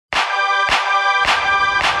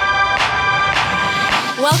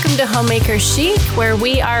Welcome to Homemaker Chic, where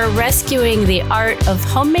we are rescuing the art of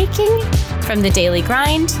homemaking from the daily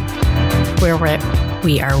grind, where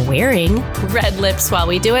we are wearing red lips while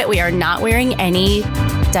we do it. We are not wearing any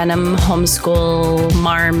denim homeschool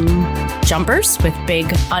marm jumpers with big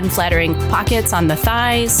unflattering pockets on the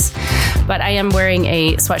thighs, but I am wearing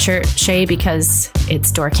a sweatshirt, Shay, because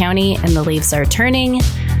it's Door County and the leaves are turning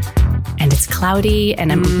and it's cloudy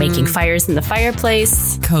and I'm making fires in the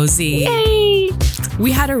fireplace. Cozy. Yay!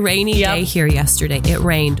 We had a rainy day here yesterday. It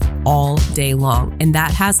rained all day long, and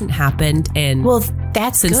that hasn't happened in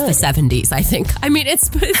since the 70s, I think. I mean,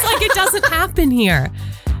 it's like it doesn't happen here.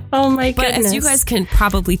 Oh my goodness. But as you guys can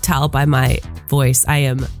probably tell by my voice, I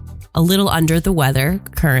am a little under the weather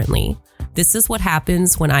currently. This is what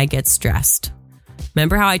happens when I get stressed.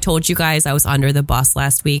 Remember how I told you guys I was under the bus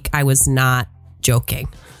last week? I was not joking.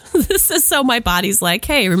 This is so my body's like,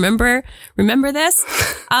 hey, remember this?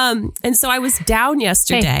 And so I was down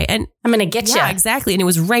yesterday and I'm going to get you. Yeah, exactly. And it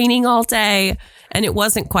was raining all day and it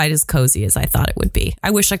wasn't quite as cozy as I thought it would be.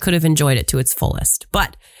 I wish I could have enjoyed it to its fullest,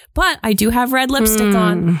 but I do have red lipstick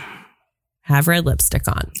on.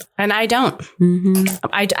 And I don't. Mm-hmm.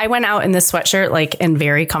 I went out in this sweatshirt, like in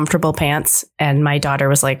very comfortable pants. And my daughter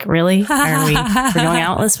was like, really? We're going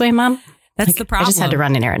out this way, Mom? That's the problem. I just had to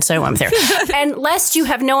run an errand, so I went there. And lest you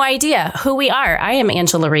have no idea who we are, I am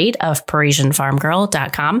Angela Reed of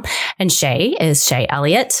ParisianFarmGirl.com. And Shay is Shay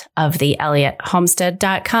Elliott of the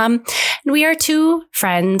ElliottHomestead.com. And we are two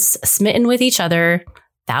friends smitten with each other,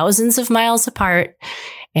 thousands of miles apart.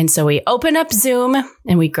 And so we open up Zoom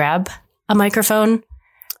and we grab a microphone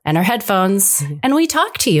and our headphones and we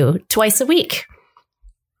talk to you twice a week.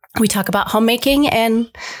 We talk about homemaking and,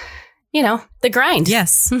 you know, the grind.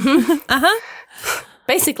 Yes. Mm-hmm.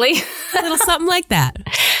 Basically. A little something like that.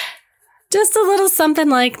 Just a little something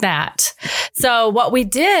like that. So what we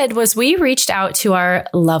did was we reached out to our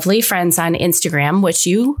lovely friends on Instagram, which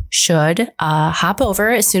you should hop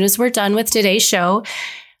over as soon as we're done with today's show.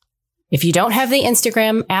 If you don't have the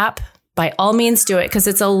Instagram app, by all means do it because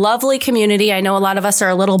it's a lovely community. I know a lot of us are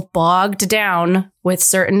a little bogged down with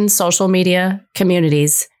certain social media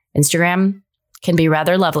communities. Instagram can be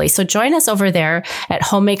rather lovely. So join us over there at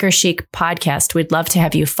Homemaker Chic Podcast. We'd love to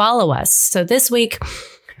have you follow us. So this week,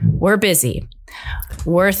 we're busy.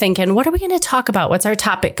 We're thinking, what are we going to talk about? What's our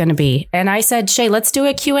topic going to be? And I said, Shay, let's do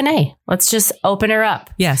a Q&A. Let's just open her up.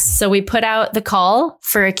 Yes. So we put out the call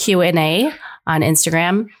for a Q&A on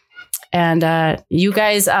Instagram. And you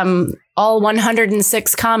guys, all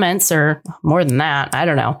 106 comments or more than that, I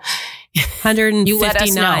don't know.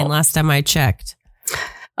 159 last time I checked.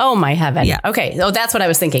 Oh, my heaven. Yeah. Okay. Oh, that's what I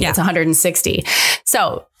was thinking. Yeah. It's 160.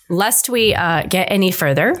 So lest we get any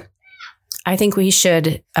further, I think we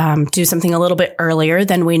should do something a little bit earlier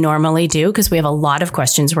than we normally do because we have a lot of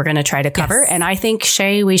questions we're going to try to cover. Yes. And I think,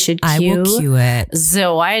 Shay, we should cue it.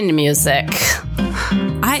 The wine music.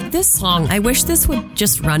 This song, I wish this would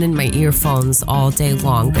just run in my earphones all day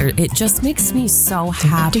long. It just makes me so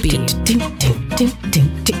happy.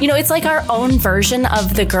 You know, it's like our own version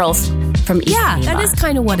of the girls from Ipanema. Yeah, that is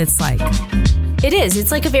kind of what it's like. It is.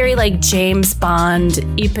 It's like a very like James Bond,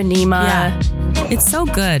 Ipanema. Yeah. It's so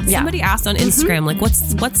good. Yeah. Somebody asked on Instagram, like,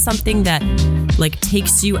 what's something that like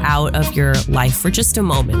takes you out of your life for just a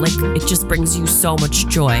moment? Like it just brings you so much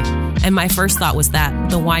joy. And my first thought was that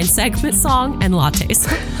the wine segment song and lattes.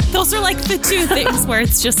 Those are like the two things where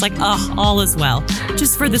it's just like, oh, all is well.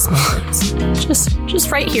 Just for this moment. Just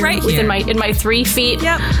right here. Within my 3 feet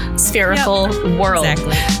spherical world.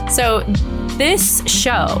 Exactly. So this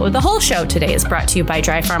show, the whole show today is brought to you by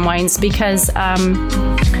Dry Farm Wines because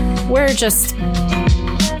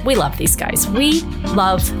we love these guys. We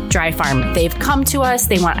love Dry Farm. They've come to us.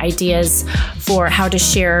 They want ideas for how to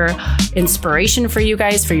share inspiration for you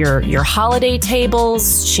guys for your holiday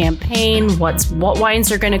tables, champagne, what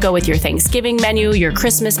wines are going to go with your Thanksgiving menu, your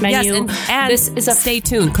Christmas menu. Yes, and this is stay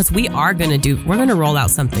tuned because we're going to roll out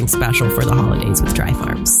something special for the holidays with Dry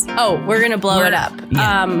Farms. Oh, we're going to blow it up.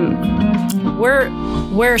 Yeah.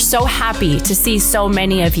 We're so happy to see so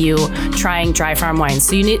many of you trying Dry Farm Wines.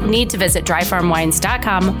 So you need to visit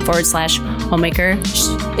dryfarmwines.com/homemaker.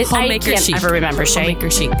 Homemaker I Chic. can't ever remember, Shay.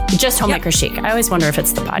 Homemaker Chic. Just Homemaker Chic. I always wonder if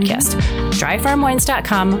it's the podcast.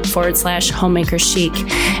 Dryfarmwines.com/homemaker chic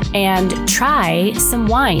and try some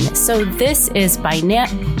wine. So this is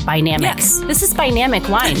Bynamic. Yes. This is Bynamic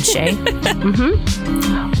wine, Shay.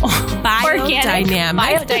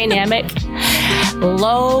 Biodynamic.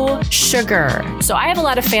 Low sugar. So I have a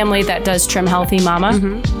lot of family that does Trim Healthy Mama.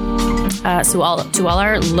 So to all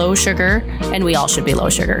our low sugar, and we all should be low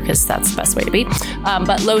sugar because that's the best way to be.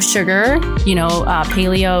 But low sugar,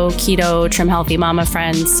 paleo, keto, trim healthy mama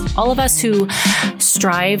friends, all of us who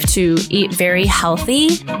strive to eat very healthy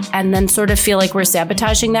and then sort of feel like we're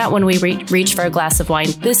sabotaging that when we reach for a glass of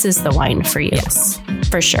wine. This is the wine for you. Yes.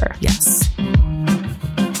 For sure. Yes.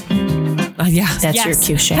 That's your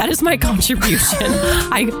cue, Shay. That is my contribution.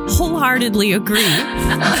 I wholeheartedly agree.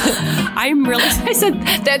 I said,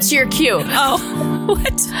 that's your cue. Oh,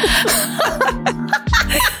 what?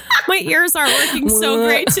 My ears aren't working so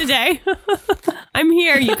great today. I'm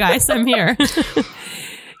here, you guys. I'm here.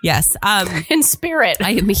 Yes. In spirit.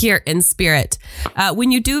 I am here in spirit.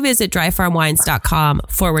 When you do visit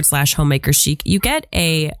dryfarmwines.com/homemaker chic, you get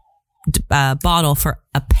a bottle for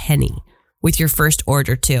a penny with your first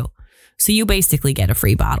order too. So you basically get a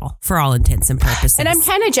free bottle for all intents and purposes. And I'm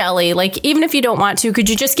kind of jelly. Like, even if you don't want to, could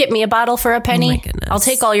you just get me a bottle for a penny? Oh my goodness. I'll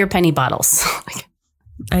take all your penny bottles.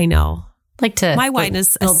 I know. Like to my wine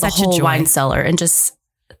is build the such a whole joy. wine cellar and just.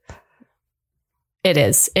 It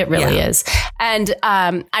is. It really is. And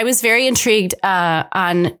I was very intrigued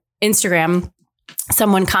on Instagram.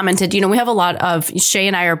 Someone commented, we have a lot of, Shay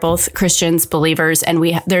and I are both Christians, believers, and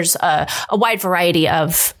there's a wide variety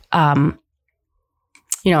of,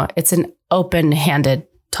 it's an open-handed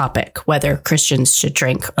topic, whether Christians should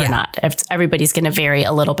drink or not. Everybody's going to vary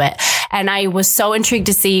a little bit. And I was so intrigued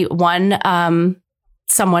to see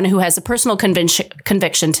someone who has a personal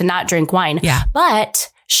conviction to not drink wine,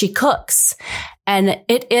 but she cooks. And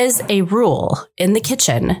it is a rule in the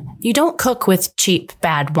kitchen. You don't cook with cheap,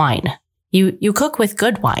 bad wine. You cook with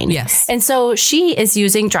good wine. Yes. And so she is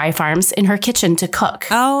using Dry Farms in her kitchen to cook.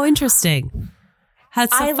 Oh, interesting.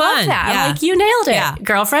 That's so I fun. love that. Yeah. I'm like, you nailed it,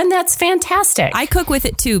 girlfriend. That's fantastic. I cook with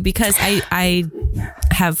it too because I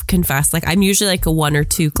have confessed, like I'm usually like a 1 or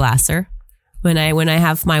 2 glasser when I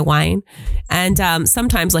have my wine. And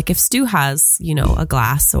sometimes like if Stu has, a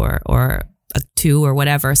glass or a 2 or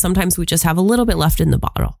whatever, sometimes we just have a little bit left in the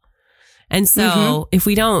bottle. And so if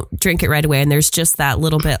we don't drink it right away and there's just that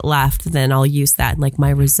little bit left, then I'll use that in like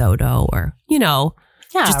my risotto or,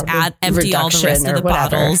 just empty all the rest of the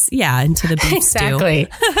bottles. Yeah, into the beef exactly.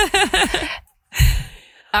 stew.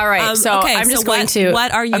 All right. So I'm just going to.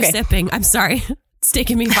 What are you sipping? I'm sorry. It's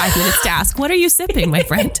taken me 5 minutes to ask. What are you sipping, my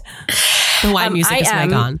friend? The wine music is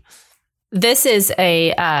gone. This is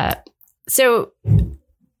so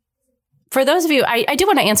for those of you, I do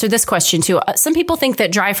want to answer this question too. Some people think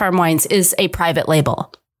that Dry Farm Wines is a private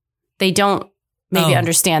label. They don't maybe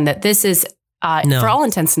understand that this is for all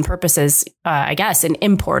intents and purposes, I guess, an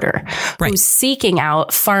importer who's seeking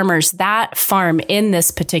out farmers that farm in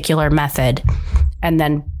this particular method and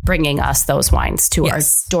then bringing us those wines to our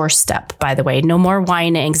doorstep, by the way. No more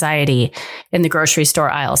wine anxiety in the grocery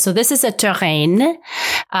store aisle. So this is a Touraine.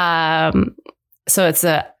 So it's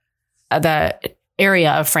the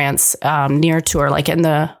area of France near Tours, like in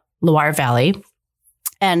the Loire Valley.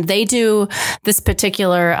 And they do this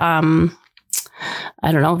particular,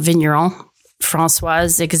 vigneron,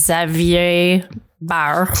 Françoise Xavier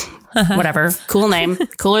Bar, whatever. Cool name.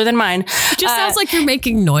 Cooler than mine. It just sounds like you're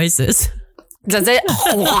making noises. Does it?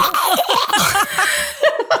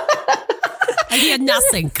 I hear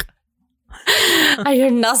nothing. I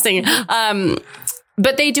hear nothing.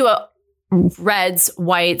 But they do reds,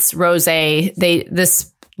 whites, rosé.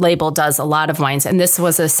 This label does a lot of wines, and this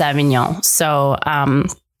was a Sauvignon. So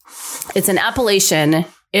it's an appellation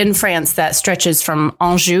in France that stretches from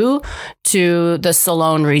Anjou to the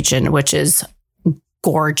Sologne region, which is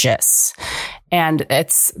gorgeous. And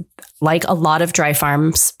it's like a lot of Dry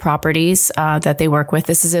Farms properties that they work with.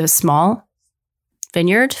 This is a small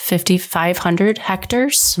vineyard, 5,500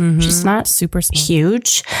 hectares, which is not super small.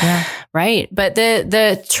 Huge. Yeah. Right. But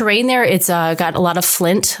the terrain there, it's got a lot of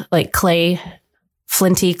flint, like clay,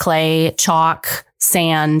 flinty clay, chalk,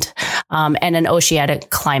 sand, and an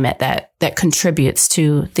oceanic climate that contributes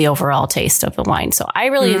to the overall taste of the wine. So I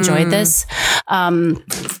really enjoyed this. The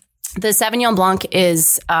Sauvignon Blanc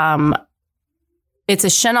is, it's a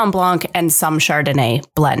Chenin Blanc and some Chardonnay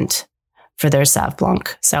blend for their Sauv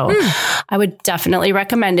Blanc. So I would definitely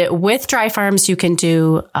recommend it. With Dry Farms, you can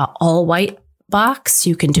do all white box.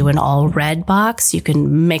 You can do an all red box. You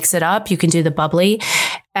can mix it up. You can do the bubbly.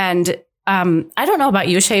 And I don't know about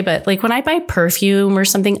you, Shay, but like when I buy perfume or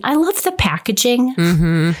something, I love the packaging.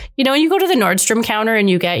 When you go to the Nordstrom counter and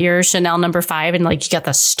you get your Chanel No. 5 and like you got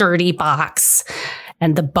the sturdy box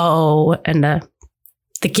and the bow and the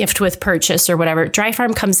gift with purchase or whatever. Dry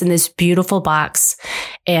Farm comes in this beautiful box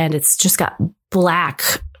and it's just got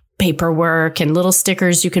black paperwork and little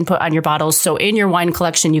stickers you can put on your bottles. So in your wine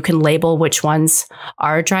collection, you can label which ones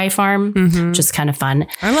are Dry Farm, which is kind of fun.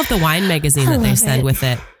 I love the wine magazine that they send with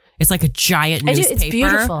it. It's like a giant newspaper. It's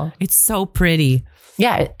beautiful. It's so pretty.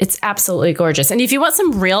 Yeah, it's absolutely gorgeous. And if you want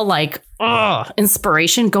some real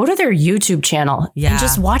inspiration, go to their YouTube channel and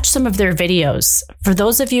just watch some of their videos. For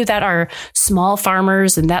those of you that are small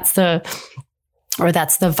farmers and that's the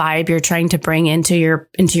vibe you're trying to bring into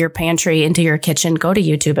your pantry, into your kitchen, go to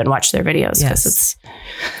YouTube and watch their videos because it's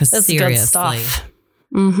good stuff.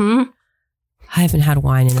 Mm-hmm. I haven't had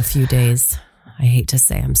wine in a few days. I hate to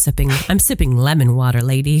say I'm sipping lemon water,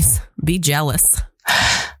 ladies. Be jealous.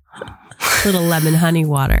 Little lemon honey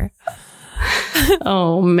water.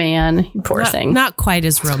 Oh man, you poor thing. Not quite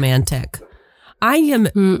as romantic. I am.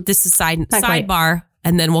 This is sidebar,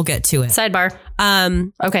 and then we'll get to it. Sidebar.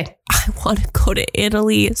 Okay. I want to go to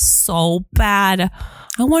Italy so bad.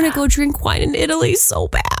 I want to go drink wine in Italy so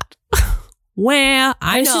bad. Where?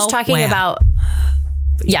 I was just talking about.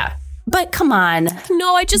 Yeah, but come on.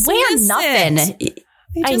 No, I just miss nothing. It.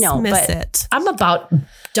 I know, miss but it. I'm about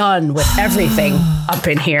done with everything up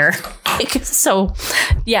in here. So,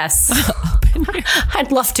 yes,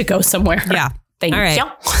 I'd love to go somewhere. Yeah. Thank you.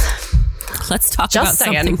 Let's talk about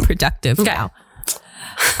something productive now.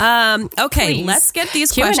 Okay, please. Let's get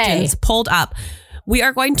these questions pulled up. We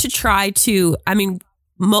are going to try to,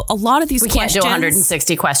 a lot of these questions. We can't do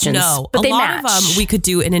 160 questions. No, but a lot of them we could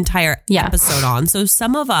do an entire episode on. So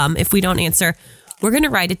some of them, if we don't answer, we're going to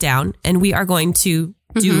write it down and we are going to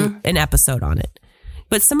do an episode on it.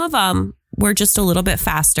 But some of them were just a little bit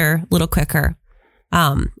faster, a little quicker.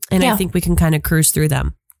 I think we can kind of cruise through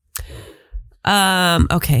them.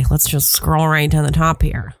 Okay, let's just scroll right down the top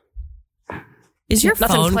here. Is your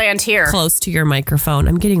phone planned here close to your microphone?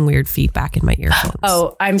 I'm getting weird feedback in my earphones.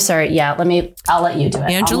 Oh, I'm sorry. Yeah, I'll let you do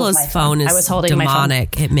it. Angela's phone is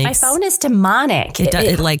demonic. My phone is demonic. It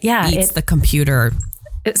eats the computer.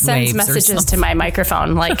 It sends messages to my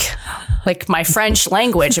microphone like my French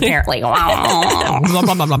language, apparently.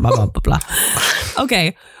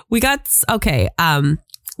 Okay. We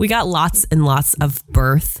got lots and lots of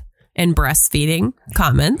birth and breastfeeding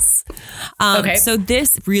comments. So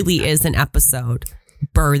this really is an episode.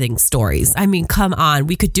 Birthing stories. Come on.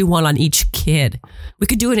 We could do one on each kid. We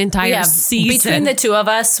could do an entire season. Between the two of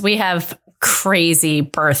us, we have crazy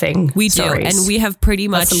birthing stories. And we have pretty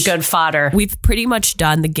much some good fodder. We've pretty much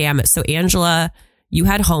done the gamut. So Angela, you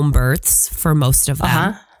had home births for most of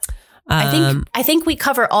them. I think we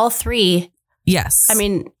cover all three. Yes.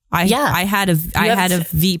 I had a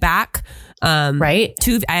VBAC. Right.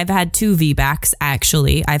 I've had 2 VBACs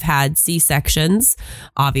actually. I've had C-sections,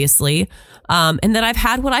 obviously. And then I've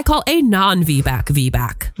had what I call a non-VBAC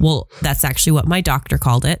VBAC. Well, that's actually what my doctor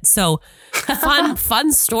called it. So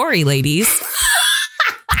fun story, ladies.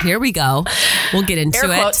 Here we go. We'll get into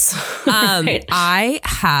it. Right. I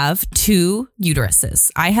have 2 uteruses.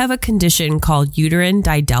 I have a condition called uterine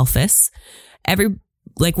didelphys.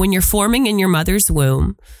 When you're forming in your mother's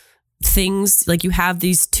womb, things like you have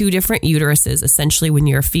these 2 different uteruses essentially when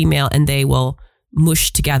you're a female, and they will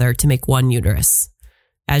mush together to make one uterus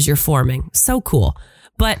as you're forming. So cool.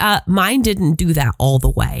 But mine didn't do that all the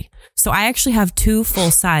way. So I actually have 2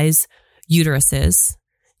 full-size uteruses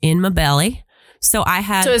in my belly. So I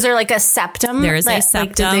had. So is there like a septum? There is a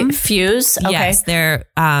septum. Do they fuse? Okay. Yes, they're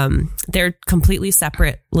completely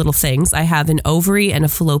separate little things. I have an ovary and a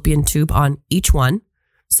fallopian tube on each one.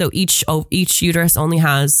 So each uterus only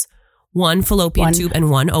has one fallopian tube and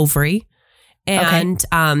one ovary. And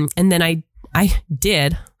and then I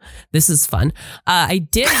did. This is fun. I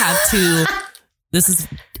did have 2.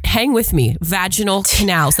 Hang with me. Vaginal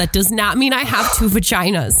canals. That does not mean I have 2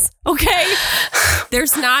 vaginas. Okay.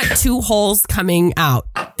 There's not 2 holes coming out.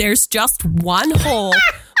 There's just one hole.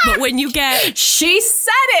 But when you get... She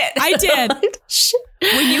said it. I did.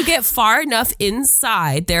 When you get far enough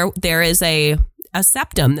inside, there is a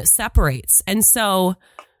septum that separates. And so,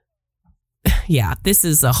 yeah, this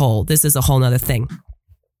is a whole nother thing.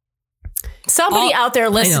 Somebody out there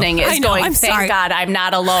listening is going, thank sorry. God I'm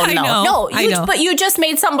not alone. I know. But you just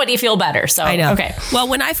made somebody feel better. So I know. Okay. Well,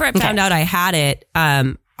 when I first found out I had it,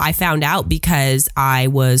 I found out because I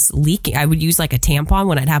was leaking. I would use like a tampon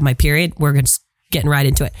when I'd have my period. We're just getting right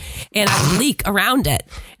into it. And I leak around it.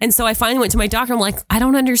 And so I finally went to my doctor. I'm like, I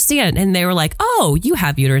don't understand. And they were like, oh, you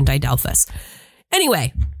have uterine didelphys.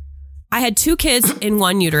 Anyway, I had 2 kids in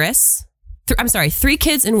one uterus. 3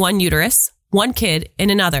 kids in one uterus, 1 kid in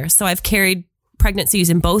another. So I've carried pregnancies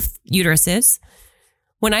in both uteruses.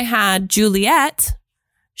 When I had Juliet,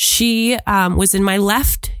 she was in my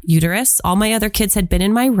left uterus. All my other kids had been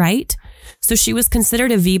in my right. So she was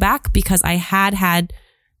considered a VBAC because I had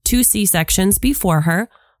 2 C-sections before her,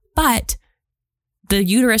 but the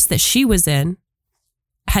uterus that she was in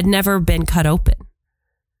had never been cut open.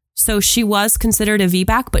 So she was considered a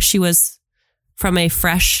VBAC, but she was from a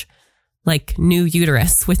fresh, like, new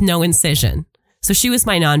uterus with no incision. So she was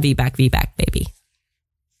my non-VBAC baby.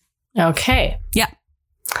 Okay. Yeah.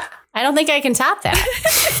 I don't think I can top that.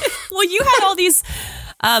 Well, you had all these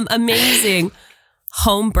amazing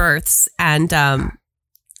home births, and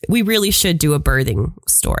we really should do a birthing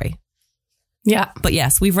story. Yeah. But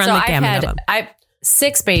yes, we've run the gamut of them. I've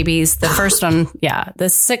 6 babies. The first one, we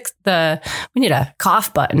need a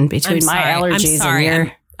cough button between my allergies and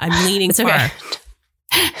your. I'm leaning far.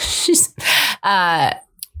 Okay.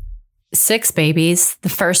 6 babies. The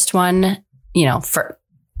first one, for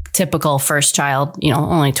typical first child,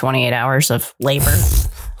 only 28 hours of labor.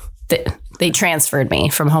 They transferred me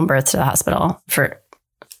from home birth to the hospital for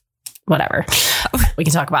whatever. We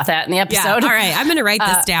can talk about that in the episode. Yeah, all right. I'm going to write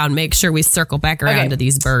this down. Make sure we circle back around to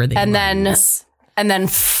these birthing. And then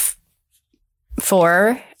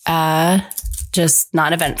 4, just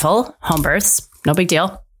non-eventful home births. No big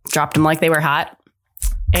deal. Dropped them like they were hot.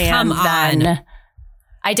 And then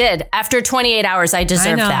I did. After 28 hours, I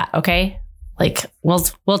deserved that. Okay. Like we'll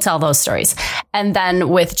tell those stories. And then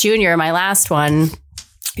with Junior, my last one,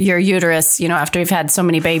 your uterus, after you've had so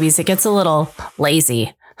many babies, it gets a little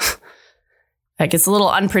lazy. It gets a little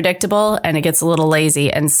unpredictable and it gets a little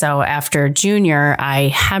lazy. And so after Junior,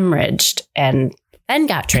 I hemorrhaged and then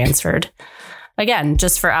got transferred. Again,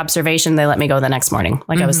 just for observation, they let me go the next morning.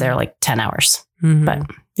 Like I was there like 10 hours. But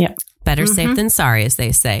yeah. Better safe than sorry, as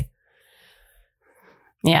they say.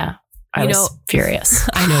 Yeah. I was furious.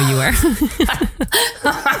 I know you were.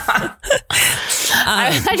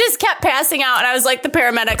 I just kept passing out and I was like the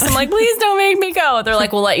paramedics. I'm like, please don't make me go. They're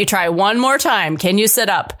like, we'll let you try one more time. Can you sit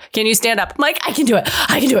up? Can you stand up? I'm like, I can do it.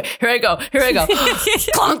 I can do it. Here I go.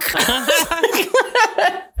 Clunk.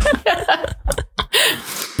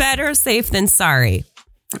 Better safe than sorry.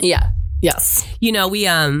 Yeah. Yes.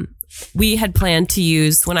 We had planned to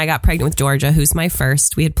use, when I got pregnant with Georgia, who's my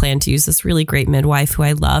first, we had planned to use this really great midwife who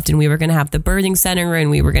I loved. And we were going to have the birthing center and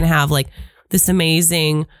we were going to have like this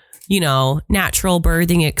amazing, natural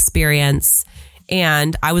birthing experience.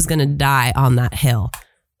 And I was going to die on that hill.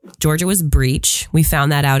 Georgia was breech. We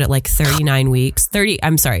found that out at like 37 weeks.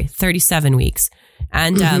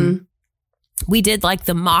 And we did like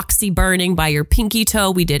the Moxie burning by your pinky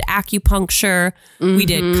toe. We did acupuncture. We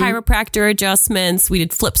did chiropractor adjustments. We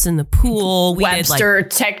did flips in the pool. We Webster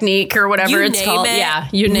did technique or whatever it's called. Yeah,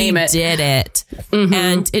 you name it. We did it.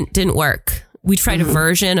 And it didn't work. We tried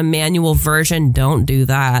a manual version. Don't do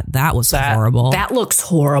that. That was horrible. That looks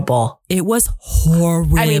horrible. It was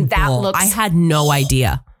horrible. I mean, I had no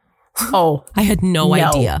idea. Oh, I had no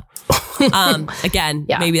idea. Again,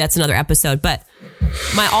 maybe that's another episode, but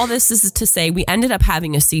all this is to say we ended up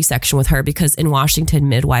having a C-section with her because in Washington,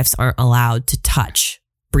 midwives aren't allowed to touch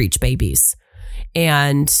breech babies.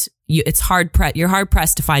 And you're hard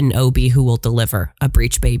pressed to find an OB who will deliver a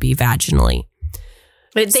breech baby vaginally.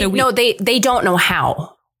 But they don't know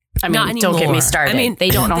how. I mean, don't get me started. I mean, they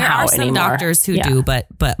don't know how anymore. There are some doctors who do, but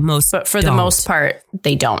for the most part,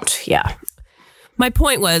 they don't. Yeah. My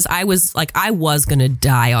point was, I was going to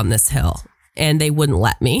die on this hill and they wouldn't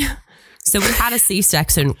let me. So we had a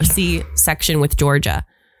C-section with Georgia.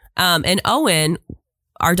 And Owen,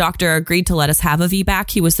 our doctor, agreed to let us have a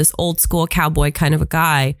VBAC. He was this old school cowboy kind of a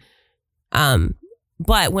guy.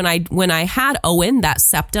 But when I had Owen, that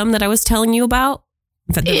septum that I was telling you about,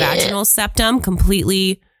 the vaginal septum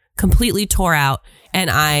completely tore out and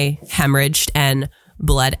I hemorrhaged and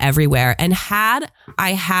bled everywhere. And had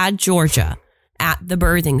I had Georgia at the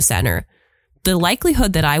birthing center, the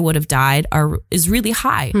likelihood that I would have died is really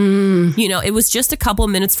high. It was just a couple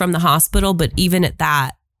minutes from the hospital, but even at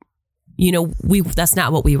that, that's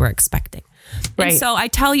not what we were expecting. Right. And so I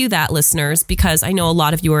tell you that, listeners, because I know a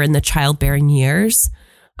lot of you are in the childbearing years.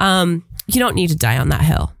 You don't need to die on that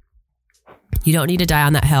hill. You don't need to die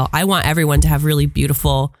on that hill. I want everyone to have really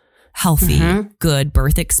beautiful, healthy, good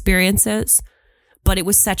birth experiences. But it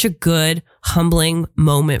was such a good, humbling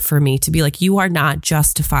moment for me to be like, you are not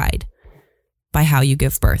justified by how you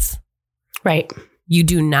give birth. Right. You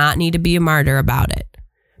do not need to be a martyr about it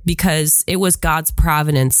because it was God's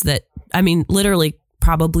providence that, literally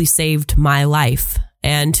probably saved my life.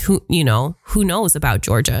 And who knows about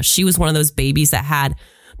Georgia? She was one of those babies that had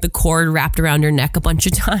the cord wrapped around her neck a bunch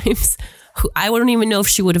of times. I don't even know if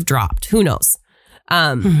she would have dropped. Who knows?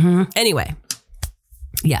 Anyway,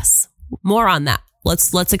 yes, more on that.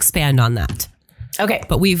 Let's expand on that. Okay.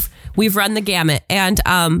 But we've run the gamut, and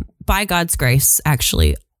by God's grace,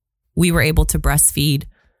 actually, we were able to breastfeed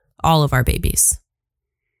all of our babies.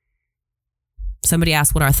 Somebody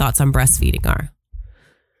asked what our thoughts on breastfeeding are.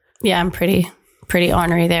 Yeah, I'm pretty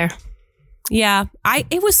ornery there. Yeah,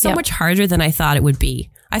 it was so much harder than I thought it would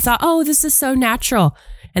be. I thought, oh, this is so natural.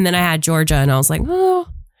 And then I had Georgia and I was like, oh,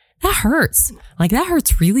 that hurts. Like, that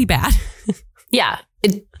hurts really bad. Yeah,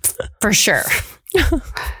 for sure.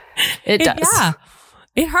 It does. Yeah,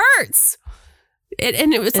 it hurts.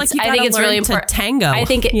 And it was like, you gotta learn really important to tango. I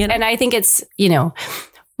think, and I think it's, I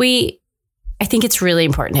think it's really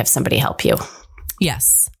important to have somebody help you.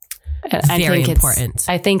 Yes. Very important.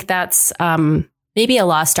 I think that's maybe a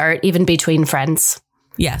lost art, even between friends.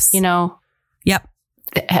 Yes. Yep.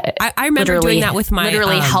 I remember doing that with my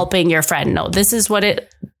helping your friend. No, this is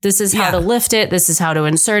how to lift it. This is how to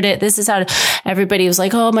insert it. This is how to, everybody was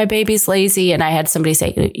like, oh, my baby's lazy. And I had somebody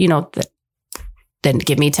say, then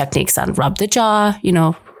give me techniques on rub the jaw,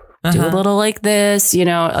 do a little like this,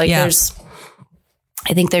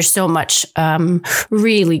 I think there's so much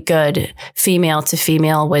really good female to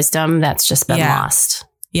female wisdom that's just been lost.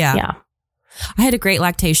 Yeah. I had a great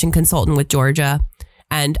lactation consultant with Georgia,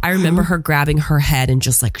 and I remember her grabbing her head and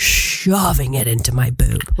just like shoving it into my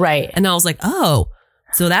boob. Right. And I was like, oh,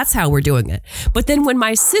 so that's how we're doing it. But then when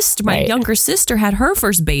my younger sister had her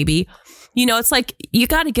first baby, it's like, you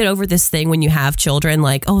got to get over this thing when you have children,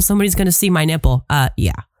 like, oh, somebody's going to see my nipple.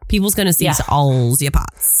 Yeah. People's going to see all your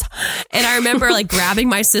pots. And I remember like grabbing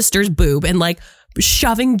my sister's boob and like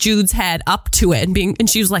shoving Jude's head up to it and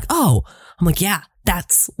she was like, oh, I'm like, yeah,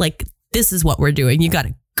 that's like, this is what we're doing. You got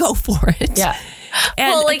to go for it. Yeah.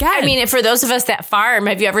 And again, for those of us that farm,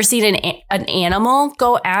 have you ever seen an animal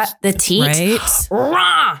go at the teat?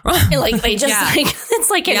 Right. Like they just it's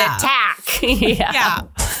like an attack.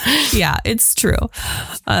 Yeah, it's true.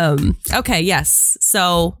 Okay. Yes.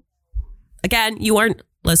 So again,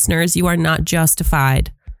 listeners, you are not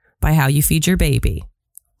justified by how you feed your baby.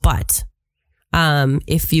 But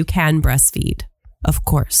if you can breastfeed, of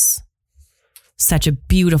course, such a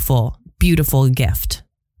beautiful, beautiful gift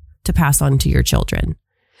to pass on to your children.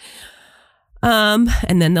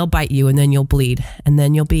 And then they'll bite you and then you'll bleed and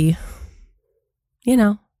then you'll be,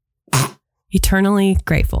 eternally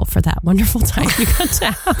grateful for that wonderful time you got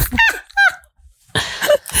to have.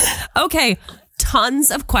 Okay.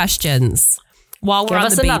 Tons of questions. While we're on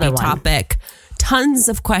the baby topic, tons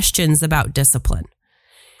of questions about discipline,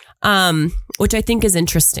 which I think is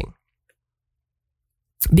interesting.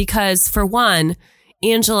 Because for one,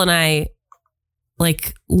 Angela and I,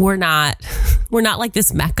 like, we're not like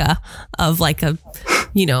this mecca of like a,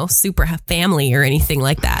 super family or anything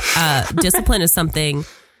like that. Discipline is something,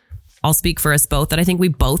 I'll speak for us both, that I think we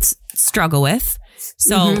both struggle with.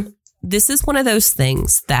 So this is one of those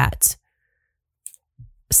things that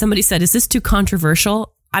somebody said, is this too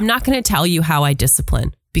controversial? I'm not going to tell you how I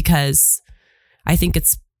discipline because I think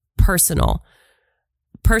it's personal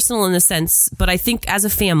in the sense, but I think as a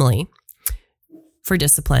family for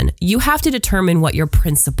discipline, you have to determine what your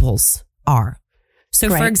principles are. So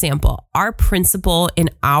for example, our principle in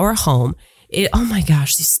our home, oh my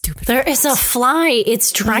gosh, these stupid. There is a fly.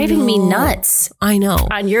 It's driving me nuts. I know.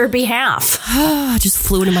 On your behalf. Just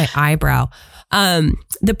flew into my eyebrow.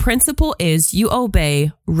 The principle is you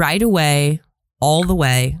obey right away, all the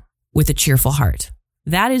way with a cheerful heart.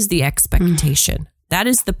 That is the expectation. That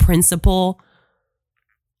is the principle.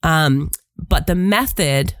 But the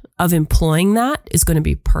method of employing that is going to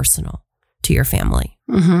be personal to your family.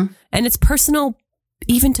 And it's personal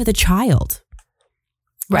even to the child.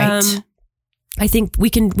 Right. I think we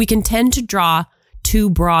can tend to draw too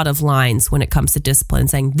broad of lines when it comes to discipline,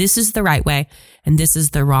 saying this is the right way and this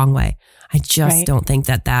is the wrong way. I just don't think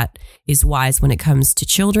that is wise when it comes to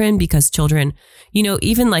children, because children,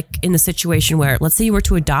 even like in the situation where, let's say you were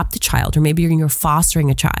to adopt a child, or maybe you're fostering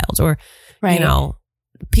a child, or,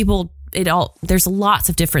 there's lots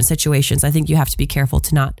of different situations. I think you have to be careful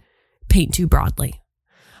to not paint too broadly.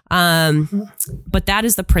 But that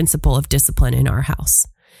is the principle of discipline in our house.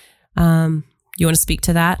 You want to speak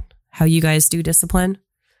to that? How you guys do discipline?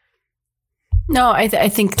 No, I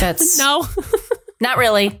think that's... No. Not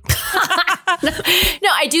really. No,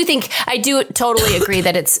 I do totally agree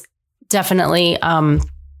that it's definitely,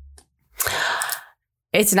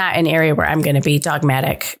 it's not an area where I'm going to be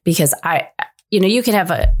dogmatic, because you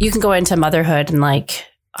can go into motherhood and like,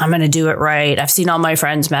 I'm going to do it right. I've seen all my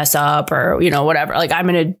friends mess up, or, whatever. Like, I'm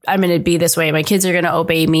going to be this way. My kids are going to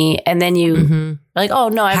obey me. And then you like, oh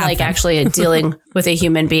no, I'm actually dealing with a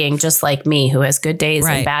human being just like me, who has good days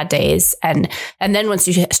and bad days. And then once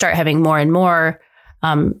you start having more and more,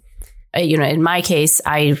 in my case,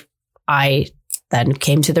 I then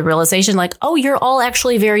came to the realization like, oh, you're all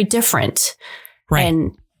actually very different. Right.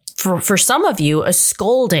 And for some of you, a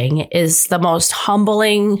scolding is the most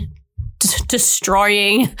humbling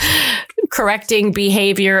destroying, correcting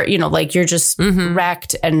behavior, like you're just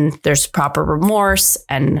wrecked, and there's proper remorse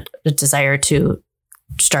and the desire to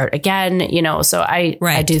start again, so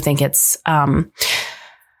I do think it's, when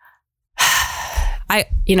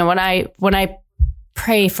I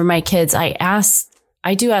pray for my kids, I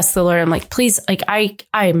do ask the Lord, I'm like, please, like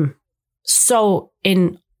I'm so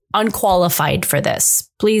unqualified for this.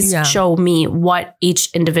 Please show me what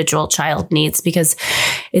each individual child needs, because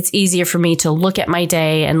it's easier for me to look at my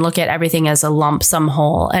day and look at everything as a lump sum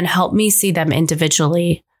whole, and help me see them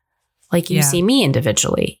individually, like you see me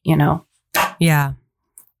individually, Yeah.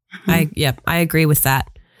 I agree with that.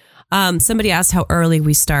 Somebody asked how early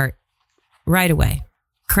we start. Right away.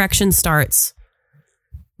 Correction starts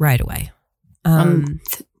right away.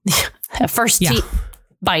 First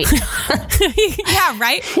bite. Yeah,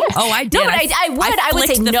 right? Oh, I did. No, but I would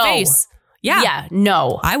say no. Face. Yeah,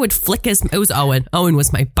 no. I would flick it was Owen. Owen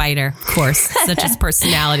was my biter, of course. Such his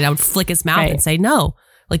personality. I would flick his mouth and say, no,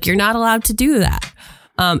 like you're not allowed to do that.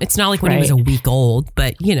 It's not like when he was a week old,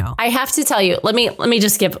 but I have to tell you, let me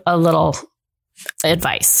just give a little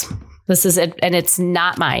advice. This is it, and it's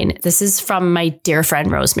not mine. This is from my dear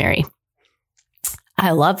friend, Rosemary.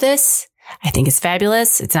 I love this. I think it's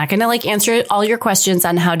fabulous. It's not going to answer all your questions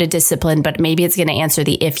on how to discipline, but maybe it's going to answer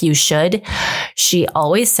the if you should. She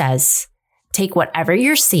always says, take whatever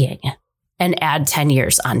you're seeing and add 10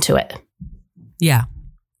 years onto it. Yeah.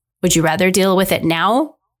 Would you rather deal with it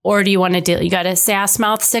now? Or do you want to you got a sass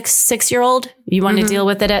mouth 6-year-old? You want to deal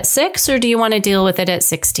with it at 6, or do you want to deal with it at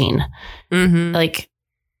 16?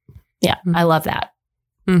 I love that.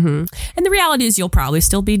 And the reality is you'll probably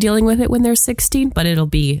still be dealing with it when they're 16, but it'll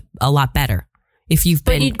be a lot better if you've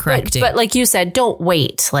been correcting. But like you said, don't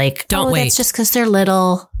wait. Don't wait. That's just because they're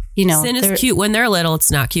little. Sin is cute when they're little. It's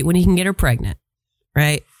not cute when you can get her pregnant.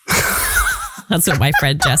 Right? That's what my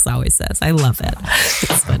friend Jess always says. I love it.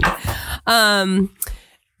 It's funny.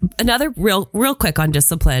 Another real quick on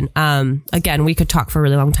discipline. Again, we could talk for a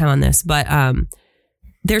really long time on this, but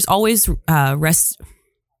there's always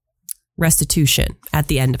restitution at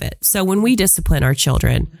the end of it. So when we discipline our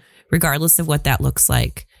children, regardless of what that looks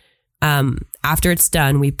like, after it's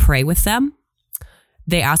done, we pray with them.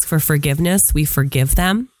 They ask for forgiveness. We forgive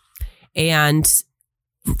them, and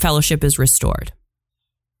fellowship is restored.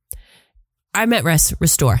 I meant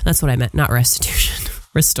restore. That's what I meant, not restitution.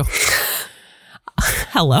 Restore.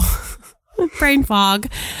 Hello. Brain fog.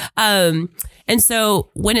 And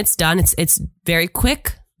so when it's done, it's very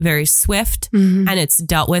quick, very swift, and it's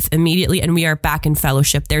dealt with immediately, and we are back in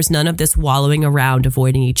fellowship. There's none of this wallowing around,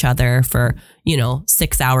 avoiding each other for,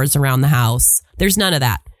 6 hours around the house. There's none of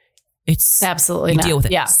that. It's absolutely you deal with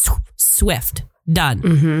it. Yeah. Swift,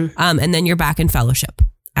 done. And then you're back in fellowship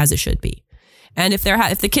as it should be. And if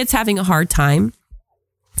the kid's having a hard time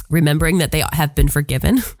remembering that they have been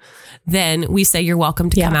forgiven, then we say you're welcome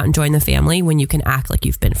to come out and join the family when you can act like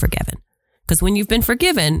you've been forgiven. Because when you've been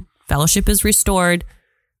forgiven, fellowship is restored.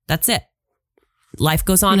 That's it. Life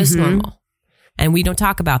goes on as normal. And we don't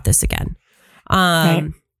talk about this again.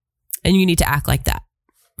 And you need to act like that.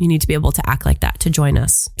 You need to be able to act like that to join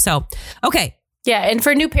us. So, okay. Yeah. And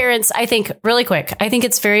for new parents, I think really quick, I think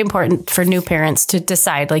it's very important for new parents to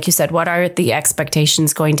decide, like you said, what are the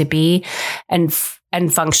expectations going to be and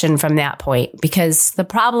function from that point. Because the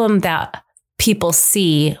problem that people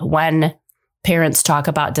see when parents talk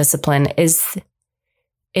about discipline is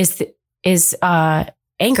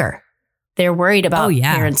anger. They're worried about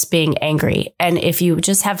parents being angry. And if you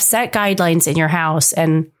just have set guidelines in your house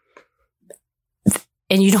and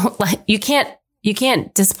you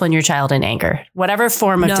can't discipline your child in anger, whatever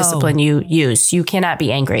form of discipline you use, you cannot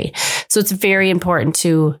be angry. So it's very important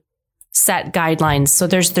to set guidelines. So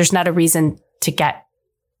there's not a reason to get,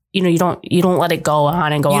 you don't let it go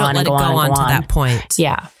on and go on and go on to that point.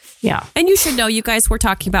 Yeah. Yeah. And you should know, you guys, we're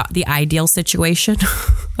talking about the ideal situation.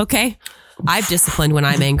 Okay. I've disciplined when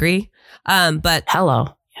I'm angry. But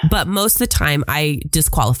most of the time I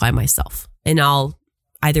disqualify myself, and I'll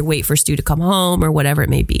either wait for Stu to come home or whatever it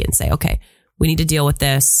may be and say, okay, we need to deal with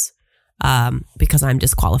this, because I'm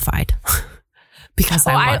disqualified. Because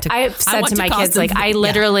I've said to my kids, I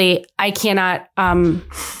literally, I cannot,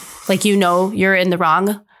 you're in the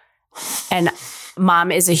wrong, and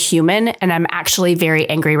mom is a human, and I'm actually very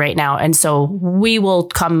angry right now. And so we will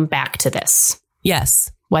come back to this.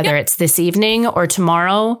 Yes. Whether it's this evening or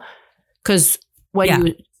tomorrow, because when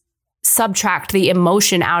you subtract the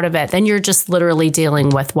emotion out of it, then you're just literally dealing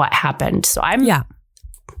with what happened. So I'm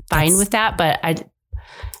fine with that. But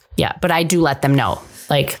I do let them know,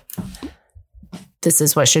 this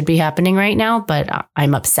is what should be happening right now, but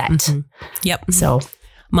I'm upset. Yep. So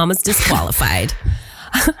Mama's disqualified.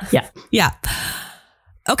 Yeah. Yeah.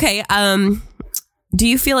 Okay. Do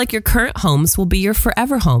you feel like your current homes will be your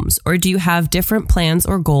forever homes, or do you have different plans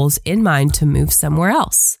or goals in mind to move somewhere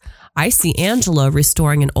else? I see Angela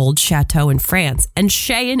restoring an old chateau in France and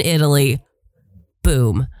Shay in Italy.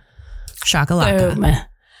 Boom. Shakalaka. Boom.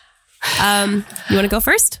 You want to go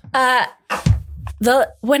first?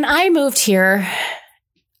 When I moved here,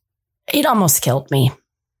 it almost killed me.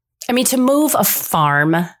 I mean, to move a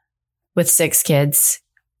farm with 6 kids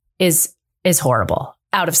is horrible.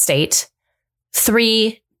 Out of state.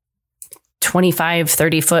 3 25,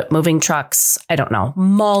 30-foot moving trucks. I don't know.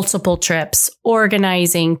 Multiple trips,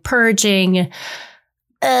 organizing, purging,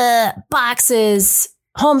 boxes,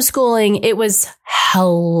 homeschooling. It was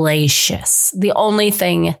hellacious. The only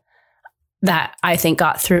thing that I think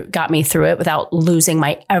got me through it without losing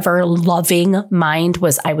my ever loving mind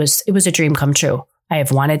was it was a dream come true. I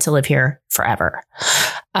have wanted to live here forever.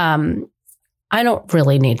 I don't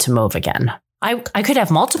really need to move again. I could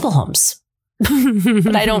have multiple homes.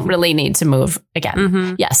 But I don't really need to move again.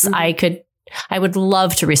 Mm-hmm. Yes, mm-hmm. I would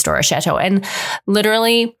love to restore a chateau. And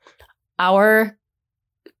literally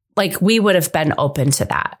we would have been open to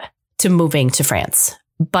that, to moving to France.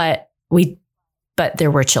 But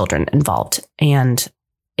there were children involved. And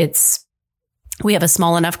we have a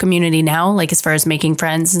small enough community now, like as far as making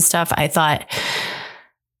friends and stuff. I thought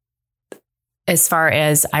as far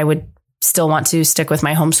as I would still want to stick with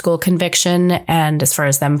my homeschool conviction. And as far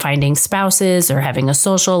as them finding spouses or having a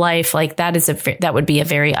social life, like that would be a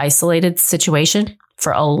very isolated situation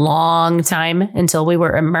for a long time until we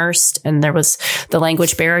were immersed and the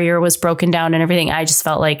language barrier was broken down and everything. I just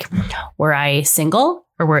felt like, were I single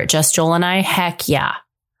or were it just Joel and I? Heck yeah.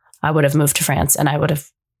 I would have moved to France and I would have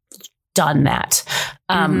done that.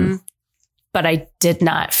 But I did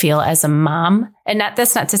not feel as a mom, and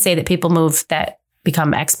that's not to say that people move that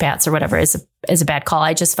become expats or whatever is a bad call.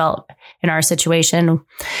 I just felt in our situation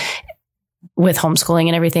with homeschooling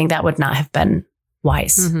and everything, that would not have been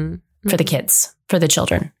wise for the kids, for the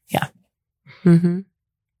children. Yeah. Mm-hmm.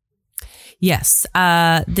 Yes.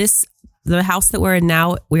 The house that we're in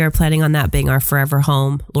now, we are planning on that being our forever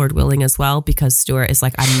home, Lord willing as well, because Stuart is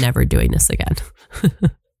like, I'm never doing this again.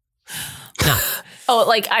 No. Oh,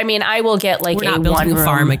 I will get we're not building a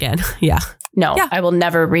farm again. Yeah. No, yeah. I will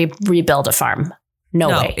never rebuild a farm. No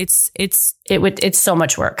way. It's so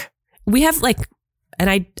much work. We have and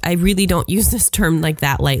I really don't use this term like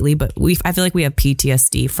that lightly, but I feel like we have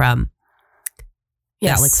PTSD from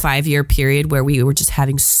that 5-year period where we were just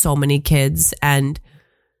having so many kids and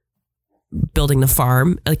building the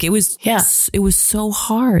farm. It was so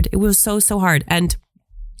hard. It was so hard. And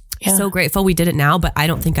so grateful we did it now, but I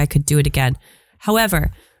don't think I could do it again. However,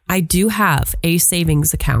 I do have a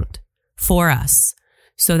savings account for us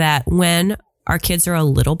so that when our kids are a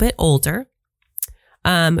little bit older,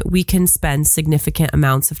 we can spend significant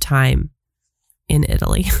amounts of time in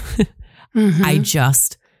Italy.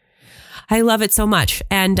 Mm-hmm. I love it so much.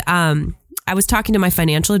 And I was talking to my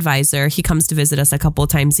financial advisor. He comes to visit us a couple of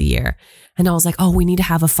times a year. And I was like, we need to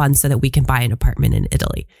have a fund so that we can buy an apartment in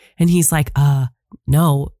Italy. And he's like,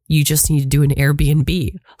 no, you just need to do an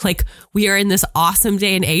Airbnb. We are in this awesome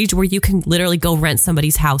day and age where you can literally go rent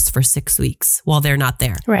somebody's house for 6 weeks while they're not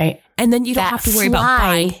there. Right. And then you don't have to worry about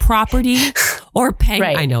buying property or paying.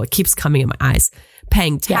 Right. I know it keeps coming in my eyes.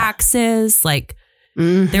 Paying taxes.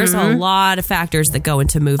 There's a lot of factors that go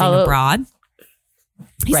into moving abroad.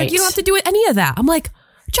 He's like, you don't have to do any of that. I'm like,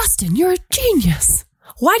 Justin, you're a genius.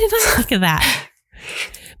 Why didn't I think of that?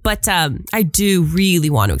 But I do really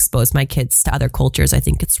want to expose my kids to other cultures. I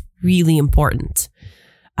think it's really important.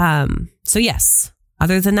 So yes,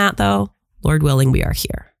 other than that, though, Lord willing, we are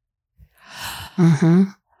here. Mm-hmm.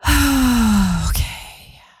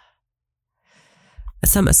 Okay.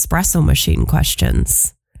 Some espresso machine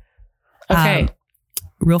questions. Okay.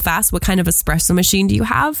 Real fast, what kind of espresso machine do you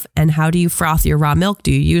have? And how do you froth your raw milk?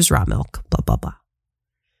 Do you use raw milk? Blah, blah, blah.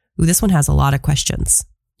 Ooh, this one has a lot of questions.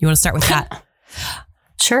 You want to start with that?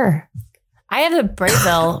 Sure. I have the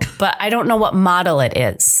Breville, but I don't know what model it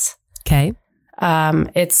is. Okay.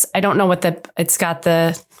 I don't know what it's got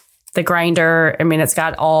the grinder. I mean, it's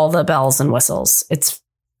got all the bells and whistles. It's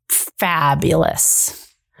fabulous.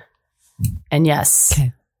 And yes,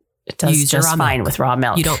 it does just fine with raw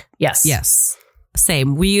milk. You don't? Yes. Yes.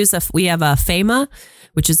 Same. We have a Fema,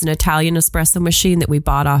 which is an Italian espresso machine that we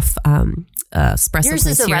bought off espresso. Yours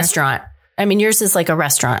is a restaurant. I mean, yours is like a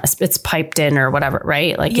restaurant. It's piped in or whatever,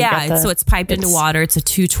 right? So it's piped into water. It's a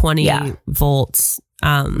 220 volts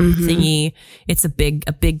thingy. It's a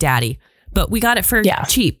big daddy, but we got it for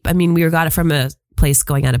cheap. I mean, we got it from a place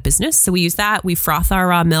going out of business. So we use that. We froth our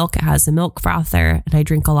raw milk. It has a milk frother and I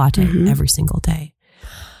drink a latte every single day.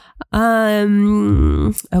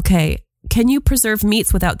 Okay. Can you preserve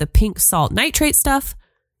meats without the pink salt nitrate stuff?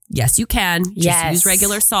 Yes, you can. Just use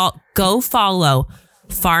regular salt. Go follow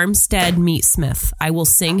Farmstead Meatsmith. I will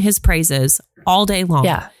sing his praises all day long.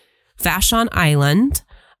 Yeah. Vashon Island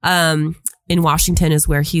in Washington is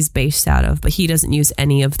where he's based out of, but he doesn't use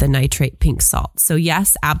any of the nitrate pink salt. So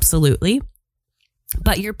yes, absolutely.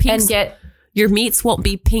 But your meats won't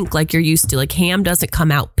be pink like you're used to. Like ham doesn't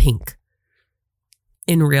come out pink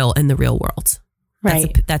in the real world.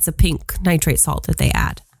 Right. That's a pink nitrate salt that they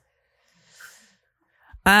add.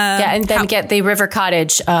 And then get the River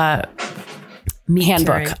Cottage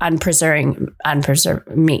handbook on preserving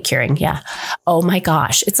meat curing. Yeah. Oh my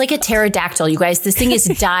gosh. It's like a pterodactyl, you guys. This thing is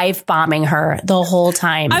dive bombing her the whole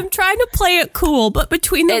time. I'm trying to play it cool, but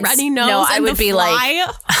between the runny nose and the fly,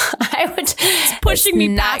 it's pushing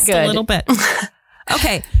me past a little bit.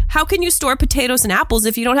 Okay. How can you store potatoes and apples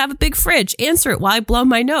if you don't have a big fridge? Answer it while I blow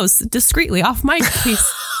my nose discreetly off mic, please.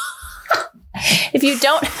 If you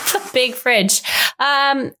don't have a big fridge,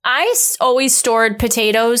 I always stored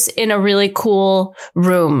potatoes in a really cool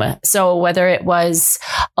room. So whether it was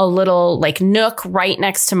a little like nook right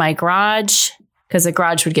next to my garage, because the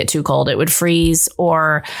garage would get too cold, it would freeze,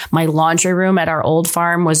 or my laundry room at our old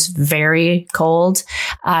farm was very cold,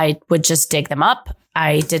 I would just dig them up.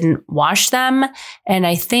 I didn't wash them. And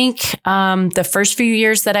I think the first few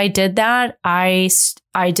years that I did that, I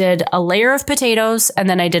did a layer of potatoes, and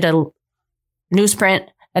then I did a newsprint,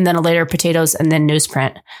 and then a layer of potatoes, and then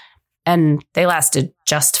newsprint. And they lasted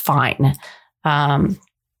just fine. The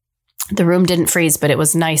room didn't freeze, but it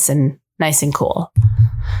was nice and cool.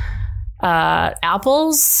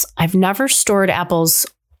 Apples, I've never stored apples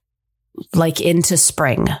like into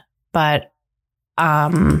spring, but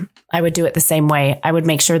I would do it the same way. I would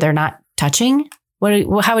make sure they're not touching.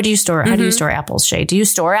 How do you store apples, Shay? Do you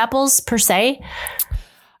store apples per se?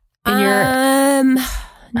 No.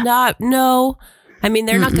 I mean,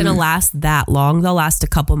 they're not going to last that long. They'll last a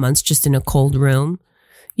couple months just in a cold room,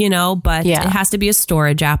 but it has to be a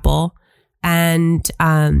storage apple. And,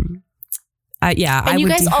 I would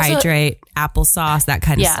dehydrate applesauce, that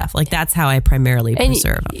kind of stuff. Like that's how I primarily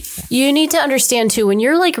preserve them. You need to understand too, when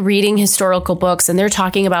you're like reading historical books and they're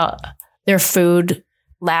talking about their food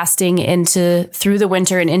lasting through the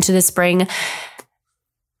winter and into the spring.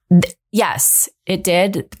 Yes, it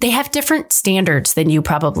did. They have different standards than you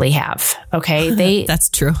probably have. Okay. That's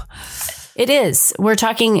true. It is. We're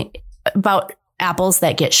talking about apples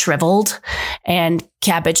that get shriveled and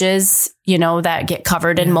cabbages, that get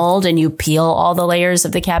covered in mold, and you peel all the layers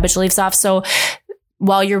of the cabbage leaves off. So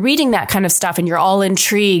while you're reading that kind of stuff and you're all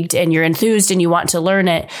intrigued and you're enthused and you want to learn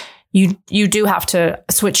it, you do have to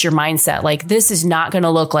switch your mindset. Like, this is not going to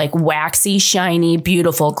look like waxy, shiny,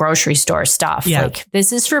 beautiful grocery store stuff. Yeah. Like,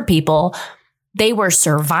 this is for people. They were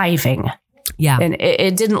surviving. Yeah. And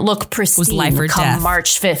it didn't look pristine. It was life or death.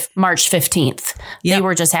 March 15th. Yep. They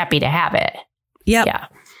were just happy to have it. Yep. Yeah.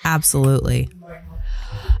 Absolutely.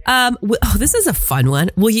 This is a fun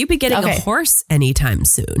one. Will you be getting a horse anytime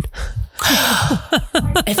soon?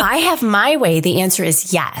 If I have my way, the answer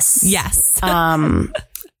is yes. Yes.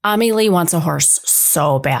 Ami Lee wants a horse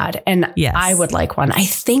so bad, and I would like one. I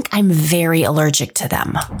think I'm very allergic to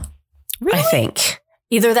them. Really? I think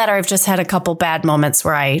either that, or I've just had a couple bad moments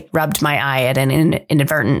where I rubbed my eye at an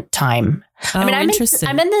inadvertent time. Oh, I'm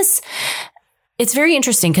in this. It's very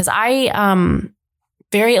interesting because I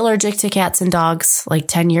very allergic to cats and dogs like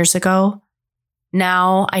 10 years ago.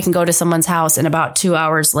 Now I can go to someone's house and about 2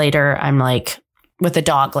 hours later, I'm like with a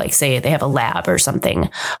dog, like say they have a lab or something.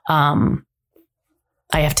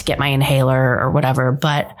 I have to get my inhaler or whatever,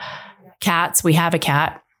 but cats, we have a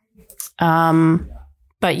cat.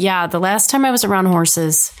 But yeah, the last time I was around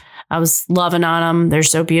horses, I was loving on them. They're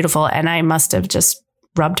so beautiful. And I must have just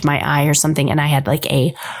rubbed my eye or something, and I had like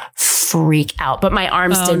a freak out, but my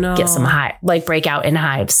arms did get some break out in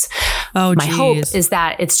hives. Oh, my hope is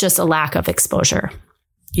that it's just a lack of exposure.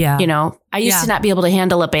 Yeah. I used to not be able to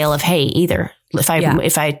handle a bale of hay either. If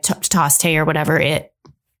I tossed hay or whatever,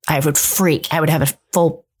 I would freak. I would have a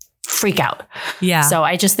full freak out. Yeah. So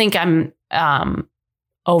I just think I'm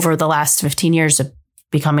over the last 15 years of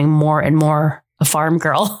becoming more and more a farm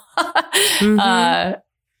girl.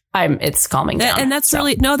 It's calming down. And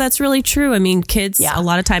that's really true. I mean, kids, a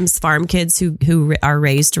lot of times farm kids who are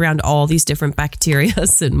raised around all these different bacteria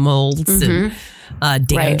and molds and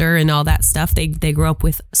dander and all that stuff, they grow up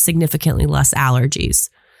with significantly less allergies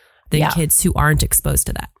than kids who aren't exposed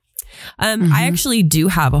to that. I actually do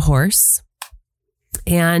have a horse,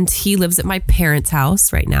 and he lives at my parents'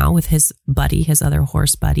 house right now with his other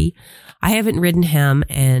horse buddy. I haven't ridden him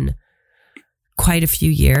in quite a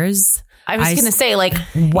few years. I was going to say, like,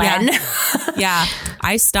 when? Yeah.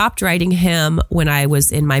 I stopped riding him when I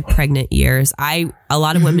was in my pregnant years. A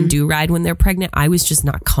lot of women do ride when they're pregnant. I was just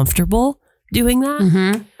not comfortable doing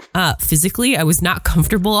that. Physically, I was not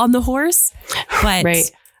comfortable on the horse.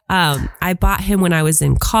 But I bought him when I was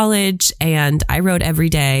in college, and I rode every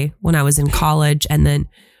day when I was in college. And then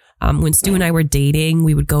when Stu and I were dating,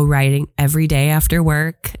 we would go riding every day after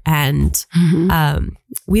work, and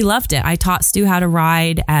we loved it. I taught Stu how to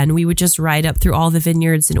ride, and we would just ride up through all the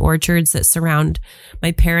vineyards and orchards that surround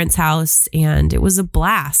my parents' house, and it was a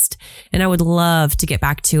blast. And I would love to get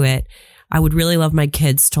back to it. I would really love my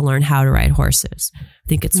kids to learn how to ride horses.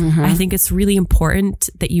 I think it's really important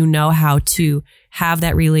that you know how to have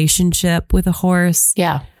that relationship with a horse.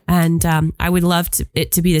 Yeah. And I would love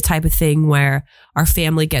it to be the type of thing where our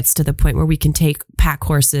family gets to the point where we can take pack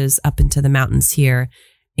horses up into the mountains here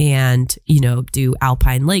and, do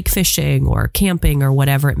alpine lake fishing or camping or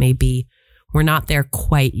whatever it may be. We're not there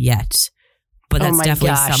quite yet, but that's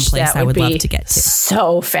definitely someplace I would love to get to.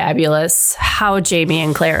 So fabulous. How Jamie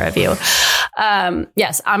and Claire of you.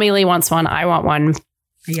 Yes, Amelie wants one. I want one.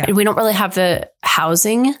 Yeah. We don't really have the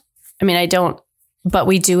housing. I mean, I don't, but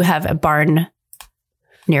we do have a barn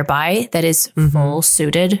nearby that is full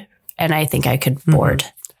suited, and I think I could board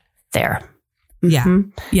there. Yeah.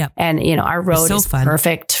 Yeah. And our road is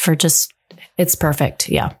perfect for it's perfect.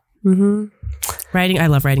 Yeah. Riding. I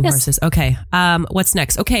love riding horses. Okay. What's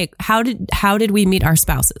next? Okay. How did we meet our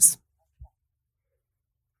spouses?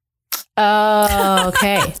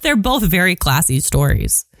 Okay. They're both very classy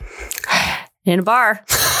stories. In a bar.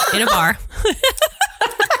 In a bar.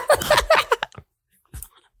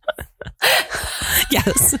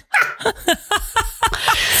 Yes.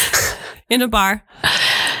 In a bar.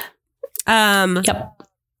 Yep.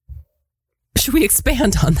 Should we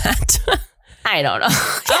expand on that? I don't know.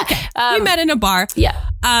 Okay. We met in a bar. Yeah.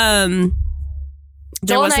 Joel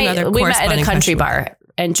and I, we met at a country bar,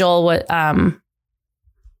 and Joel would, I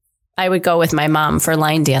would go with my mom for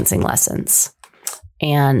line dancing lessons,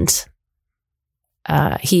 and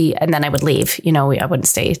and then I would leave. I wouldn't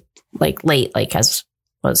stay like late, like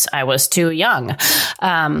I was too young.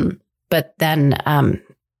 But then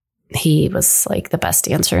he was like the best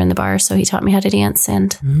dancer in the bar, so he taught me how to dance,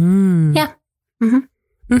 and yeah.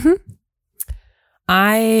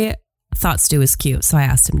 I thought Stu was cute, so I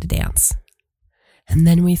asked him to dance. And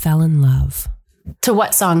then we fell in love. To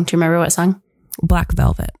what song? Do you remember what song? Black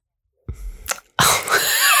Velvet.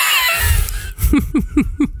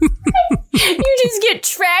 You just get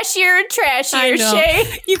trashier and trashier, Shay.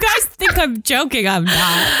 You guys think I'm joking. I'm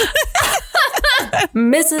not.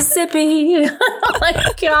 Mississippi. Oh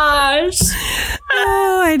my gosh.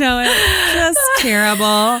 Oh, I know it. Just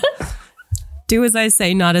terrible. Do as I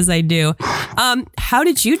say, not as I do. How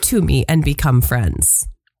did you two meet and become friends?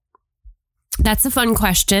 That's a fun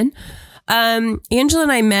question. Angela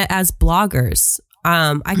and I met as bloggers.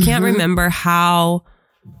 I can't remember how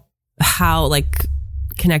like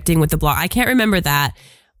connecting with the blog. I can't remember that.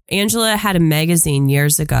 Angela had a magazine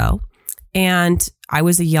years ago, and I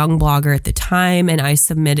was a young blogger at the time, and I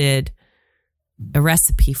submitted a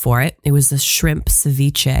recipe for it. It was a shrimp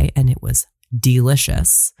ceviche, and it was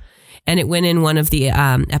delicious. And it went in one of the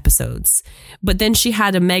episodes. But then she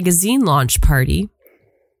had a magazine launch party,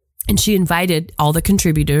 and she invited all the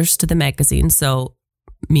contributors to the magazine. So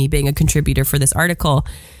me being a contributor for this article,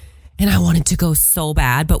 and I wanted to go so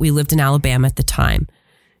bad, but we lived in Alabama at the time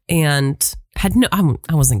and I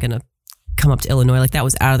wasn't going to come up to Illinois. Like, that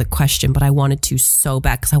was out of the question, but I wanted to so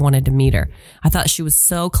bad because I wanted to meet her. I thought she was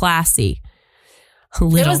so classy.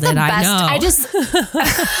 Little did I know.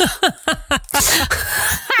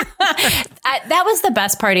 That was the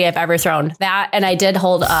best party I've ever thrown. That, and I did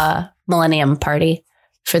hold a millennium party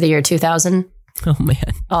for the year 2000. Oh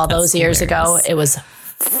man. All those years ago. It was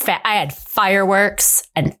I had fireworks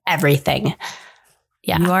and everything.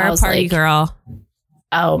 Yeah. You are a party girl.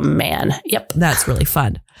 Oh man. Yep. That's really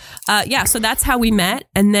fun. Yeah. So that's how we met.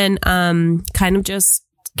 And then kind of just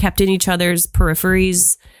kept in each other's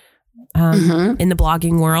peripheries in the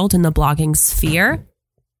blogging world, in the blogging sphere.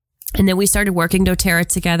 And then we started working doTERRA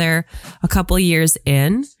together a couple of years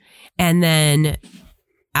in. And then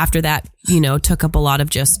after that, took up a lot of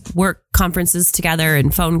just work conferences together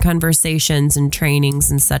and phone conversations and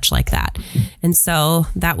trainings and such like that. And so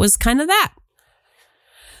that was kind of that.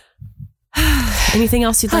 Anything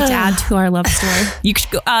else you'd like to add to our love story? You could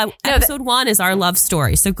go, episode 1 is our love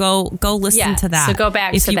story. So go listen to that. So go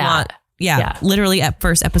back if to you that. Want. Yeah, literally at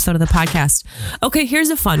first episode of the podcast. Okay, here's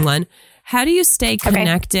a fun one. How do you stay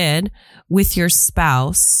connected with your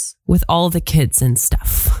spouse with all the kids and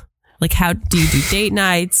stuff? Like, how do you do date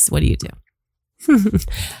nights? What do you do?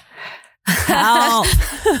 Help.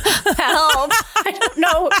 Help. I don't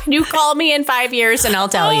know. Can you call me in 5 years and I'll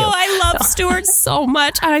tell you? I love Stuart so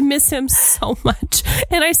much. I miss him so much.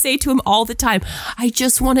 And I say to him all the time, I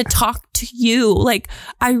just want to talk to you. Like,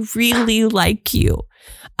 I really like you.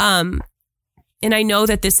 And I know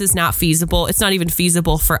that this is not feasible. It's not even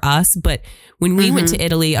feasible for us. But when we went to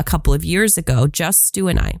Italy a couple of years ago, just Stu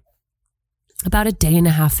and I, about a day and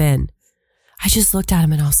a half in, I just looked at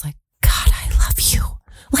him and I was like, God, I love you.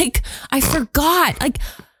 Like, I forgot, like,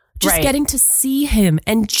 just getting to see him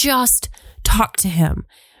and just talk to him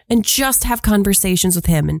and just have conversations with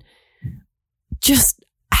him and just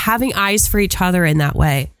having eyes for each other in that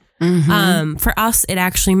way. For us, it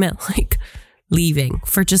actually meant like leaving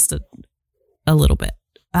for just a little bit,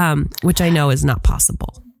 which I know is not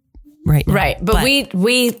possible right now. Right. But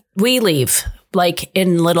we leave like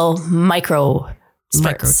in little micro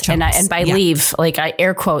spurts. And by leave, like I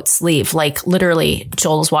air quotes leave, like literally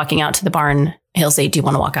Joel's walking out to the barn. He'll say, do you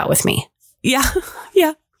want to walk out with me? Yeah.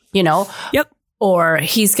 Yeah. You know? Yep. Or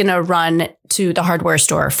he's going to run to the hardware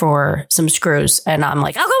store for some screws. And I'm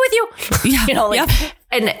like, I'll go with you. Yeah. You know, like,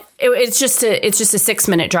 and it's just a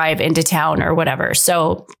 6-minute drive into town or whatever.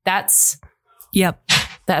 So that's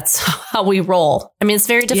how we roll. I mean, it's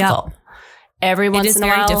very difficult. Yep. Every once in a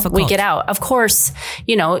while, we get out. Of course,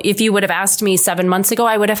 you know, if you would have asked me 7 months ago,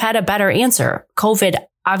 I would have had a better answer. COVID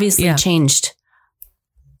obviously changed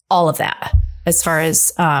all of that as far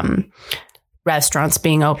as restaurants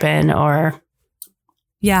being open or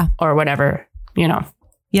whatever, you know.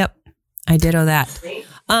 Yep. I ditto that.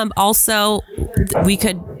 Also, we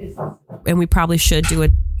could, and we probably should do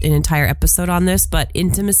an entire episode on this, but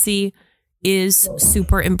intimacy is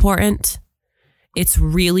super important. It's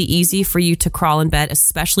really easy for you to crawl in bed,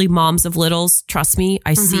 especially moms of littles. Trust me,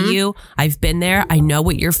 I see you. I've been there. I know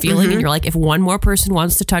what you're feeling. And you're like, if one more person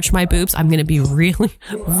wants to touch my boobs, I'm going to be really,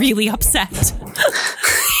 really upset.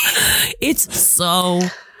 It's so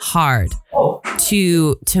hard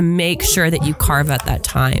to make sure that you carve out that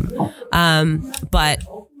time. But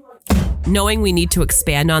knowing we need to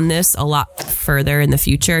expand on this a lot further in the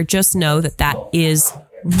future, just know that is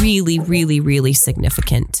really, really, really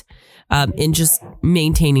significant. In just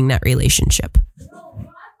maintaining that relationship.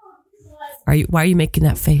 Why are you making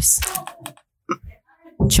that face?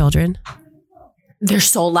 Children? They're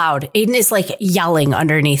so loud. Aiden is like yelling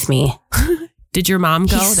underneath me. Did your mom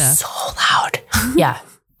go? He's so loud. Yeah.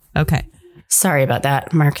 Okay. Sorry about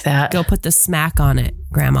that. Mark that. Go put the smack on it,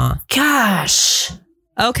 Grandma. Gosh.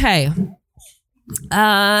 Okay.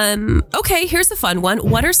 Okay, here's a fun one.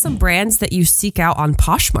 What are some brands that you seek out on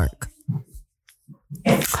Poshmark?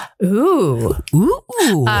 Ooh.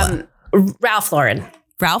 Ralph Lauren.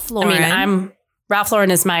 I mean, Ralph Lauren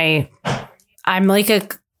is I'm like a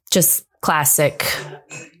just classic.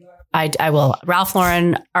 I will. Ralph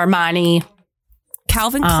Lauren, Armani.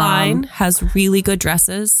 Calvin Klein has really good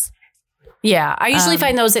dresses. Yeah. I usually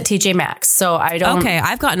find those at TJ Maxx. So I don't. Okay.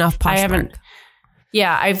 I've gotten off Poshmark.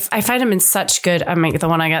 Yeah. I find them in such good. I mean, the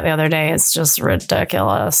one I got the other day is just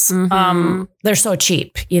ridiculous. They're so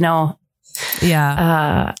cheap, you know.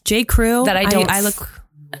 Yeah. J. Crew. That I don't. I look.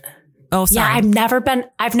 Oh, sorry. Yeah,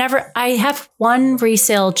 I have one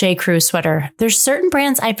resale J. Crew sweater. There's certain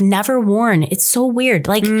brands I've never worn. It's so weird.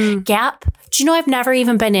 Like Gap. Do you know I've never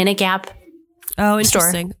even been in a Gap? Oh,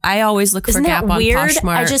 interesting. Store. I always look for Gap on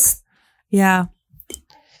Poshmark. Yeah.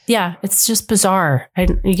 Yeah. It's just bizarre.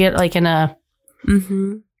 You get like in a,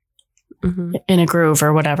 in a groove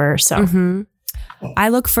or whatever. So. I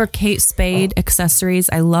look for Kate Spade accessories.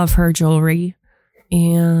 I love her jewelry.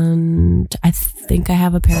 And I think I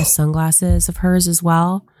have a pair of sunglasses of hers as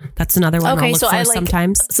well. That's another one I'll look for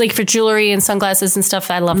sometimes. It's like for jewelry and sunglasses and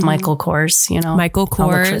stuff. I love Michael Kors, you know. Michael Kors.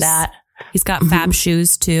 I'll look for that. He's got fab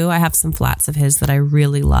shoes too. I have some flats of his that I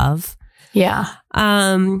really love. Yeah.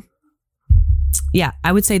 Yeah,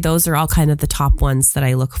 I would say those are all kind of the top ones that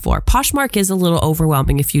I look for. Poshmark is a little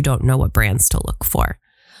overwhelming if you don't know what brands to look for.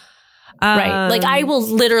 Right. Like I will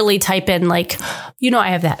literally type in like, you know, I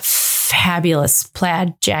have that fabulous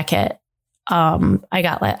plaid jacket. I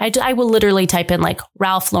will literally type in like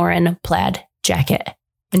Ralph Lauren plaid jacket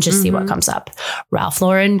and just see what comes up. Ralph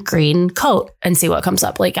Lauren green coat and see what comes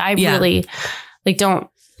up. Like I really like,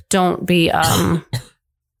 don't be,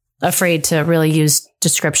 afraid to really use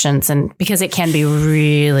descriptions and because it can be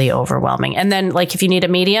really overwhelming. And then like, if you need a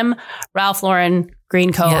medium, Ralph Lauren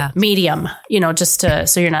green coat, medium, you know, just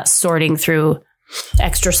so you're not sorting through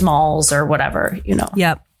extra smalls or whatever, you know.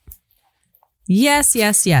 Yep.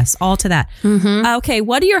 Yes. All to that. Okay.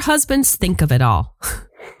 What do your husbands think of it all?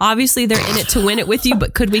 Obviously they're in it to win it with you,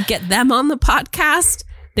 but could we get them on the podcast?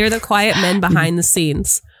 They're the quiet men behind the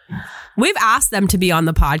scenes. We've asked them to be on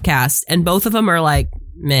the podcast and both of them are like,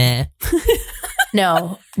 meh.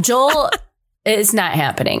 No, Joel is not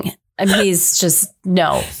happening. I mean, he's just,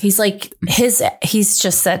 no. He's like, he's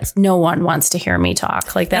just said, no one wants to hear me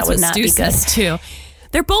talk. Like, that would not be good. Too.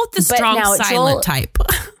 They're both the strong, silent type.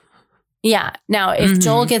 Yeah. Now, if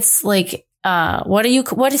Joel gets like,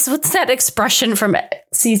 what's that expression from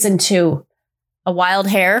season 2? A wild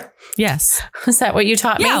hair? Yes. Is that what you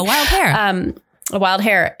taught me? Yeah, wild hair. A wild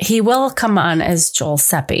hair. He will come on as Joel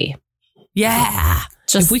Seppi. Yeah.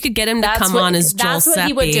 If we could get him to come on as Joel Seppi. That's what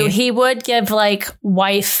he would do. He would give like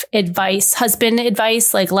wife advice, husband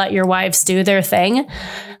advice, like let your wives do their thing.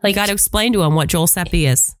 Like, got to explain to him what Joel Seppi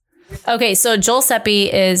is. Okay, so Joel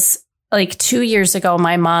Seppi is like 2 years ago,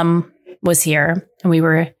 my mom was here and we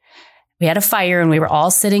had a fire and we were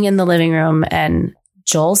all sitting in the living room and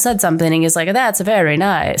Joel said something and he was like, that's very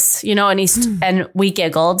nice, you know, and and we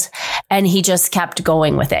giggled and he just kept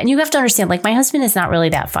going with it. And you have to understand, like, my husband is not really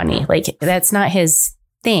that funny. Like, that's not his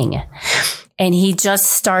thing. And he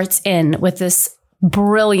just starts in with this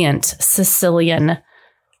brilliant Sicilian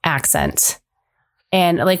accent.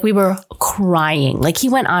 And like, we were crying. Like, he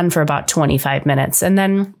went on for about 25 minutes and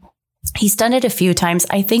then he's done it a few times.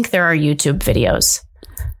 I think there are YouTube videos.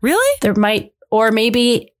 Really? There might, or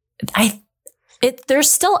maybe they're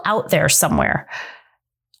still out there somewhere.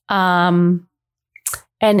 And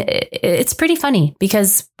it's pretty funny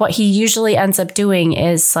because what he usually ends up doing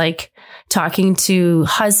is like talking to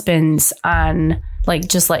husbands on like,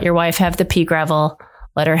 just let your wife have the pea gravel,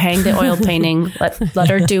 let her hang the oil painting, let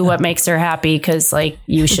her do what makes her happy. Cause like,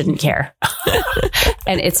 you shouldn't care.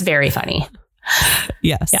 And it's very funny.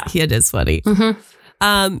 Yes. Yeah. It is funny.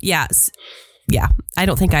 Mm-hmm. Yes. Yeah. I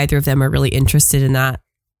don't think either of them are really interested in that.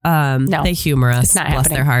 No, they humor us. Bless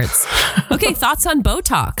their hearts. Okay. Thoughts on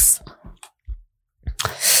Botox?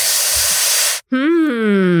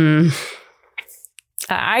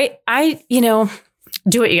 I, you know,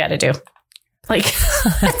 do what you got to do. Like,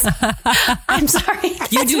 I'm sorry.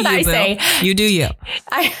 You do you, I say. You do you.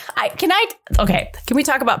 Okay. Can we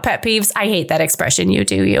talk about pet peeves? I hate that expression. You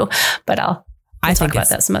do you, but we'll talk about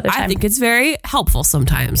that some other time. I think it's very helpful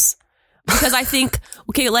sometimes because I think,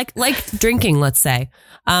 okay, like drinking, let's say,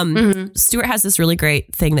 Stuart has this really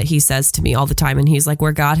great thing that he says to me all the time. And he's like,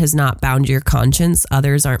 where God has not bound your conscience,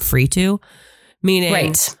 others aren't free to. Meaning,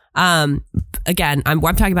 right. Again, I'm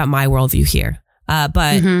talking about my worldview here.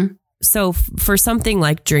 But so for something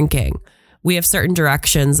like drinking, we have certain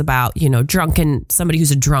directions about, you know, somebody who's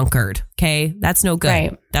a drunkard. Okay. That's no good.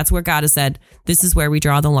 Right. That's where God has said, this is where we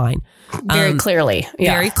draw the line. Very clearly.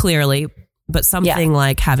 Yeah. Very clearly. But something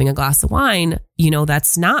like having a glass of wine, you know,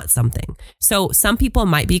 that's not something. So some people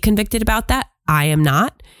might be convicted about that. I am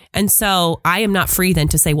not. And so I am not free then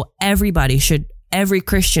to say, well, every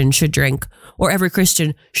Christian should drink or every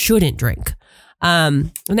Christian shouldn't drink.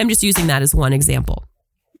 And I'm just using that as one example.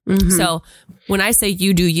 So when I say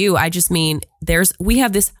you do you, I just mean we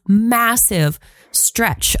have this massive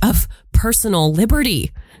stretch of personal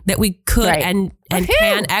liberty that we could and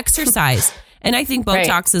can exercise. And I think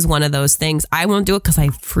Botox is one of those things. I won't do it because I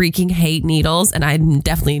freaking hate needles and I'm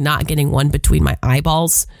definitely not getting one between my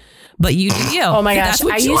eyeballs. But you do you. Oh my gosh.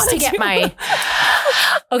 I used to get my...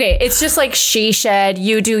 Okay, it's just like she shed,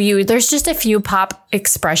 you do you. There's just a few pop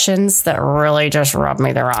expressions that really just rub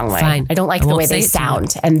me the wrong way. Fine. I don't like the way they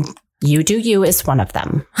sound. And you do you is one of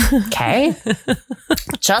them. Okay?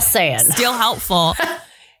 Just saying. Still helpful.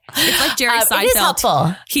 It's like Jerry Seinfeld. It is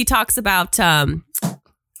helpful. He talks about...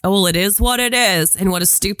 well, it is what it is. And what a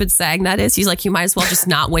stupid saying that is. He's like, you might as well just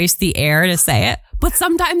not waste the air to say it. But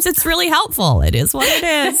sometimes it's really helpful. It is what it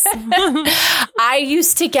is. I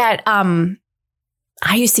used to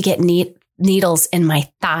get needles in my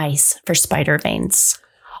thighs for spider veins.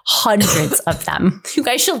 Hundreds of them. You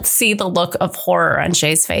guys should see the look of horror on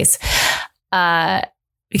Shay's face.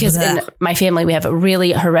 Because in my family, we have a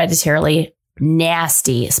really hereditarily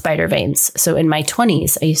nasty spider veins. So in my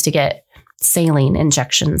 20s, I used to get saline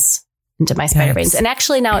injections into my spider veins. And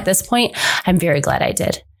actually now at this point, I'm very glad I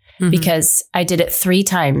did because I did it 3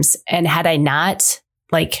 times. And had I not,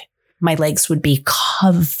 like, my legs would be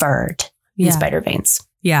covered in spider veins.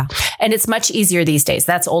 Yeah. And it's much easier these days.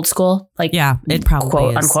 That's old school. Like, it probably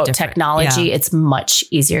quote is unquote different. Technology. Yeah. It's much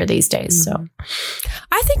easier these days. So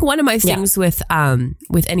I think one of my things with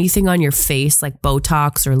anything on your face, like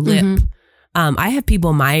Botox or lip, I have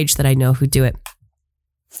people my age that I know who do it.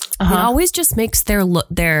 It always just makes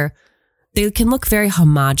they can look very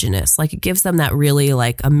homogenous. Like, it gives them that really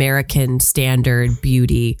like American standard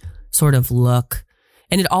beauty sort of look.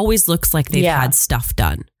 And it always looks like they've had stuff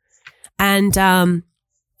done. And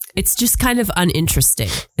it's just kind of uninteresting.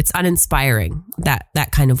 It's uninspiring,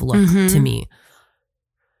 that kind of look to me.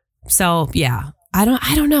 So yeah, I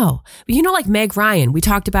don't know. But you know, like Meg Ryan, we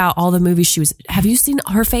talked about all the movies she was. Have you seen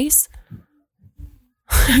her face?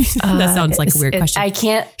 That sounds like a weird question. I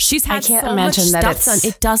can't imagine much that stuff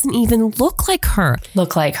done. It doesn't even look like her.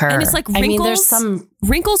 And it's like wrinkles. I mean, there's some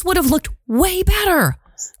wrinkles would have looked way better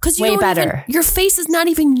because your face is not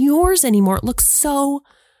even yours anymore. It looks so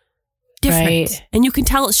different, right. And you can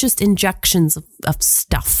tell it's just injections of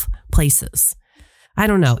stuff places. I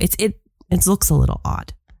don't know. It looks a little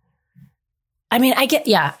odd. I mean,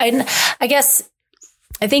 and I guess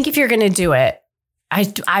I think if you're going to do it,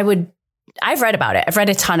 I would. I've read about it. I've read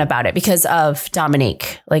a ton about it because of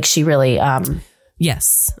Dominique. Like she really,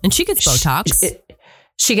 yes, and she gets Botox.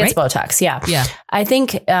 She gets right? Botox. Yeah, yeah. I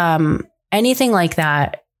think anything like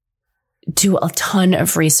that, do a ton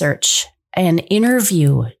of research and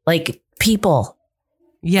interview like people.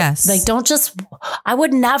 Yes, like don't just. I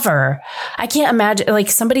would never. I can't imagine like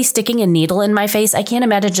somebody sticking a needle in my face. I can't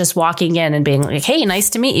imagine just walking in and being like, "Hey, nice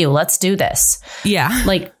to meet you. Let's do this." Yeah,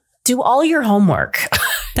 like do all your homework.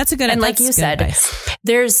 That's a good. And like you said, advice.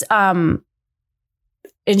 There's and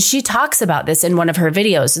she talks about this in one of her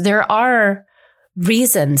videos. There are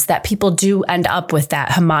reasons that people do end up with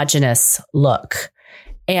that homogenous look,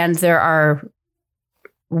 and there are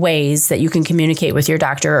ways that you can communicate with your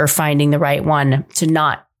doctor or finding the right one to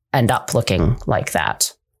not end up looking like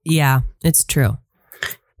that. Yeah, it's true.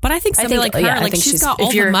 But I think somebody like her, like she's got all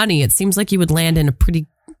the money. It seems like you would land in a pretty,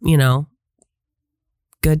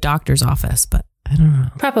 good doctor's office, but I don't know.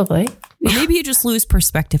 Probably. Maybe you just lose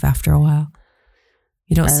perspective after a while.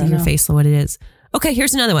 You don't see your face for what it is. Okay,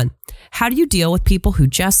 here's another one. How do you deal with people who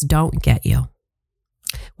just don't get you?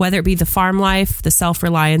 Whether it be the farm life, the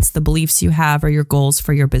self-reliance, the beliefs you have, or your goals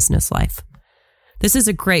for your business life. This is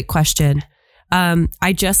a great question.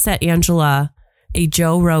 I just sent Angela a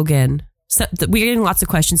Joe Rogan. So we're getting lots of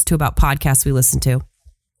questions too about podcasts we listen to.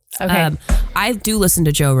 Okay. I do listen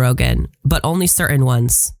to Joe Rogan, but only certain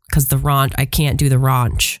ones because I can't do the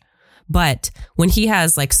raunch. But when he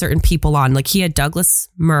has like certain people on, like he had Douglas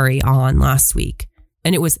Murray on last week,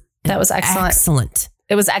 and that was excellent.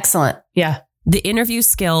 It was excellent. Yeah. The interview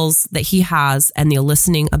skills that he has and the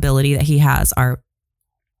listening ability that he has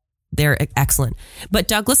they're excellent. But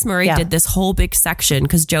Douglas Murray did this whole big section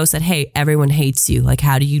because Joe said, "Hey, everyone hates you. Like,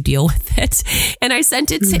 how do you deal with it?" And I sent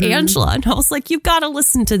it to Angela, and I was like, "You've got to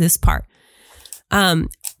listen to this part."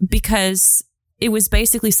 Because it was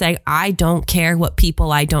basically saying, I don't care what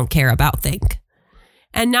people I don't care about think.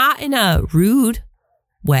 And not in a rude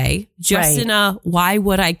way, just in a why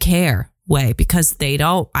would I care way, because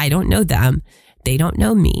I don't know them. They don't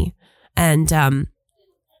know me. And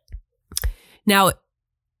now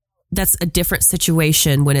that's a different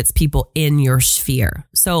situation when it's people in your sphere.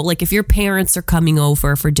 So like if your parents are coming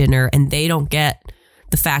over for dinner and they don't get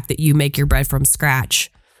the fact that you make your bread from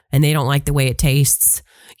scratch and they don't like the way it tastes,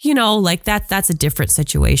 like that's a different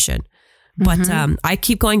situation. But I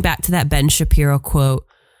keep going back to that Ben Shapiro quote,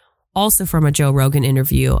 also from a Joe Rogan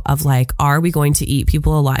interview of like, are we going to eat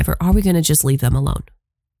people alive or are we going to just leave them alone?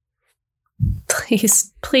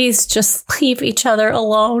 Please just leave each other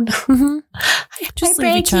alone. Just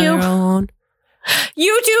leave each other alone.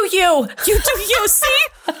 You do you. You do you. See?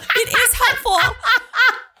 It is helpful.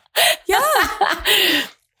 Yeah.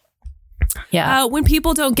 Yeah. When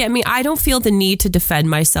people don't get me, I don't feel the need to defend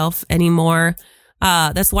myself anymore.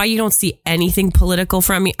 That's why you don't see anything political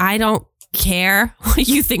from me. I don't care what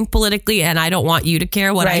you think politically, and I don't want you to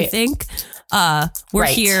care what I think. We're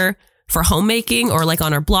here for homemaking, or like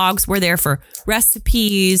on our blogs, we're there for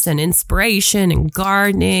recipes and inspiration and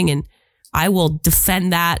gardening. And I will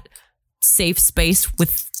defend that safe space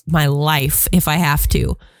with my life if I have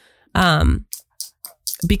to.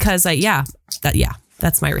 Because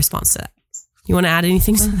that's my response to that. You want to add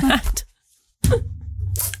anything to that?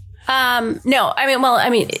 No,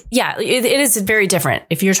 it is very different.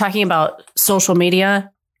 If you're talking about social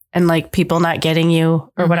media and like people not getting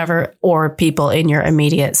you or whatever, or people in your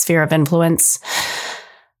immediate sphere of influence,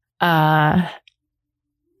 I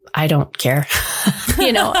don't care.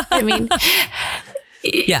 Yeah.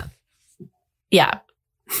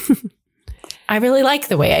 I really like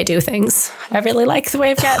the way I do things. I really like the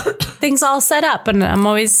way I've got things all set up, and I'm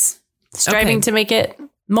always striving to make it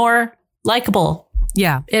more likable.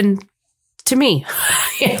 Yeah. And to me,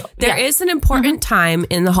 there is an important time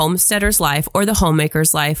in the homesteader's life or the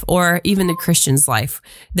homemaker's life or even the Christian's life.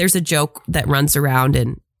 There's a joke that runs around,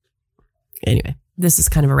 and anyway, this is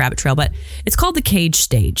kind of a rabbit trail, but it's called the cage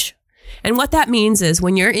stage. And what that means is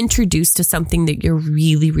when you're introduced to something that you're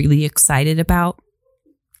really, really excited about,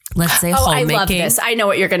 let's say homemaking. I love this. I know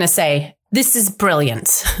what you're going to say. This is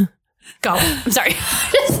brilliant. Go. I'm sorry.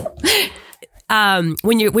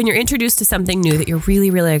 When you're introduced to something new that you're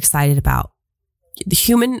really, really excited about, the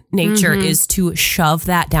human nature is to shove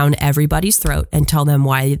that down everybody's throat and tell them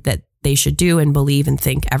why that they should do and believe and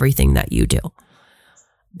think everything that you do.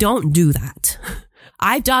 Don't do that.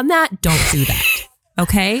 I've done that. Don't do that.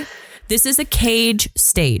 Okay? This is a cage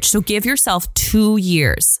stage. So give yourself 2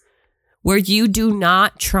 years where you do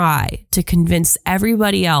not try to convince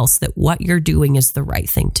everybody else that what you're doing is the right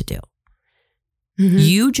thing to do.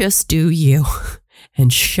 You just do you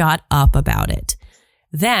and shut up about it.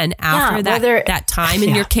 Then after that time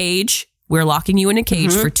in your cage, we're locking you in a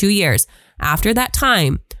cage for 2 years. After that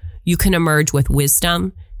time, you can emerge with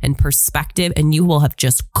wisdom and perspective, and you will have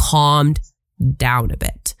just calmed down a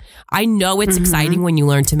bit. I know it's exciting when you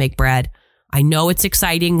learn to make bread. I know it's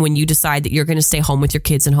exciting when you decide that you're going to stay home with your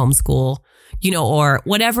kids and homeschool, or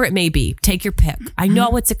whatever it may be. Take your pick. I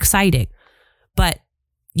know it's exciting, but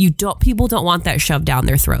people don't want that shoved down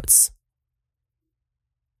their throats.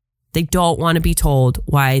 They don't want to be told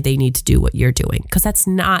why they need to do what you're doing, because that's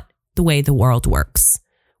not the way the world works.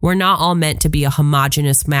 We're not all meant to be a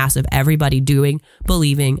homogenous mass of everybody doing,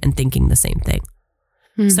 believing, and thinking the same thing.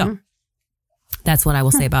 So that's what I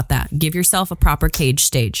will say about that. Give yourself a proper cage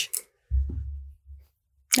stage.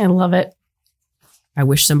 I love it. I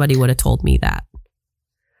wish somebody would have told me that.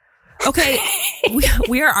 Okay,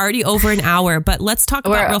 we are already over an hour, but let's talk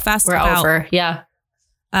real fast about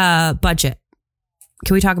budget.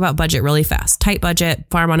 Can we talk about budget really fast? Tight budget,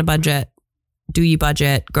 farm on a budget, do you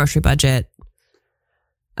budget, grocery budget.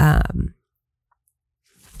 Yeah.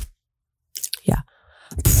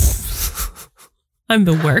 I'm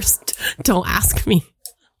the worst. Don't ask me.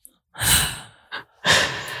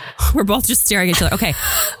 We're both just staring at each other. Okay.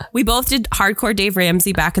 We both did hardcore Dave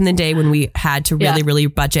Ramsey back in the day when we had to really, really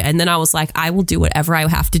budget. And then I was like, I will do whatever I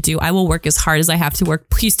have to do. I will work as hard as I have to work.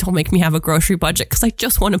 Please don't make me have a grocery budget, because I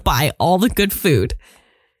just want to buy all the good food.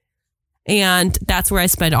 And that's where I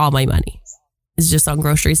spend all my money, is just on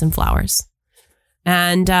groceries and flowers.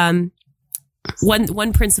 And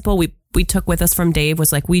one principle we took with us from Dave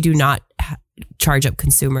was like, we do not charge up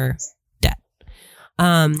consumer debt.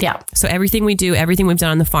 So everything we do, everything we've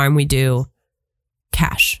done on the farm, we do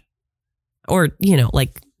cash, or,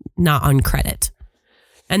 like not on credit.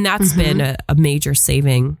 And that's been a major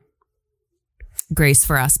saving grace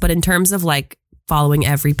for us. But in terms of like following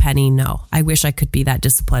every penny, no, I wish I could be that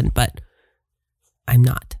disciplined, but I'm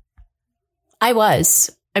not. I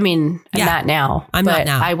was. I'm not now. I'm not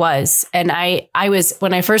now. I was. And I was,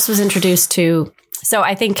 when I first was introduced to, so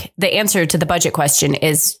I think the answer to the budget question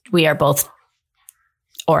is we are both,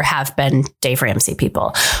 or have been, Dave Ramsey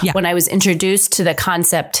people. Yeah. When I was introduced to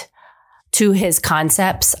his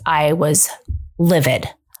concepts, I was livid.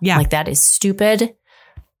 Yeah. Like, that is stupid.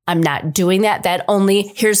 I'm not doing that.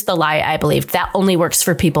 Here's the lie I believed. That only works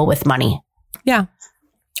for people with money. Yeah.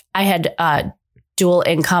 I had dual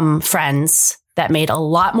income friends that made a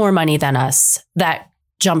lot more money than us that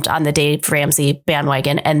jumped on the Dave Ramsey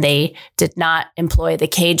bandwagon, and they did not employ the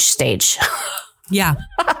cage stage. Yeah.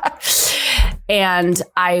 And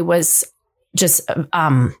I was just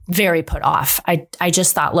very put off. I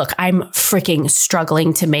just thought, look, I'm freaking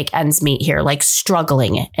struggling to make ends meet here, like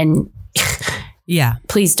struggling. And yeah,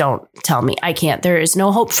 please don't tell me I can't. There is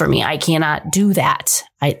no hope for me. I cannot do that.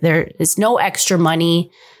 There is no extra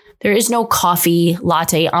money. There is no coffee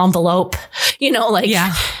latte envelope,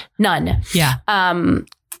 none. Yeah.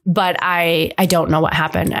 But I don't know what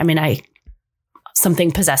happened.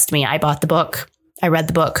 Something possessed me. I bought the book. I read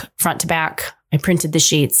the book front to back. I printed the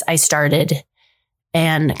sheets. I started.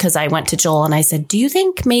 And because I went to Joel and I said, do you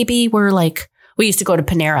think maybe we used to go to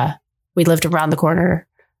Panera. We lived around the corner,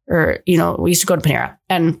 we used to go to Panera.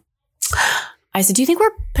 And I said, do you think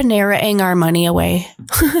we're Panera-ing our money away?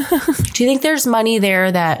 Do you think there's money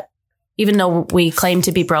there that, even though we claim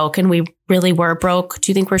to be broke and we really were broke,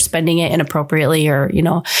 do you think we're spending it inappropriately,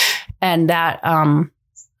 and that,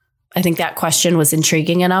 I think that question was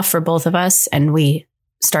intriguing enough for both of us. And we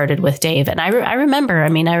started with Dave. And I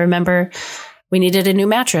remember we needed a new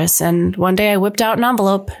mattress. And one day I whipped out an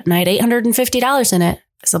envelope and I had $850 in it.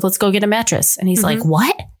 I said, let's go get a mattress. And he's like,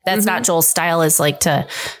 what? That's not Joel's style, is like to,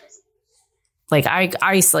 like,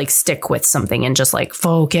 I stick with something and just like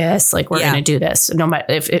focus, like we're going to do this. No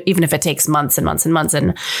matter even if it takes months and months and months.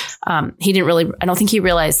 And he didn't really, I don't think he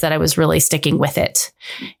realized that I was really sticking with it.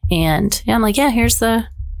 And I'm like,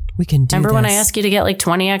 we can do Remember when I asked you to get like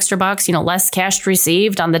 20 extra bucks, less cash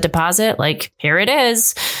received on the deposit? Like, here it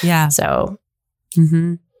is. Yeah. So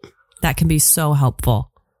that can be so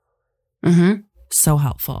helpful. So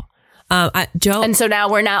helpful. Joe, And so now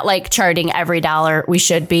we're not like charting every dollar we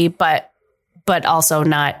should be, but also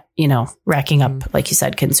not, racking up, like you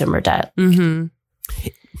said, consumer debt. Mm-hmm.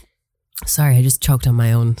 Sorry, I just choked on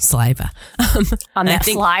my own saliva. On that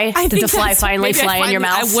fly? Did the fly finally fly in your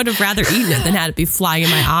mouth? I would have rather eaten it than had it be flying in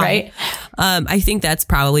my eye. Right. I think that's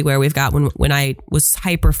probably where we've got when I was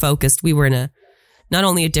hyper focused. We were in not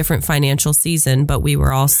only a different financial season, but we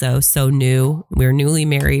were also so new. We were newly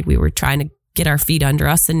married. We were trying to get our feet under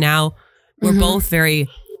us. And now we're both very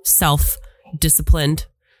self-disciplined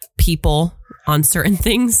people on certain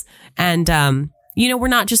things. And,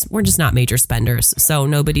 we're just not major spenders. So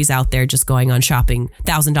nobody's out there just going on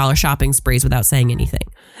 $1,000 shopping sprees without saying anything,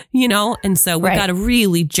 And so we've got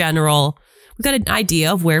we've got an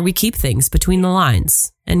idea of where we keep things between the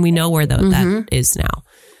lines, and we know where that is now.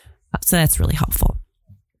 So that's really helpful.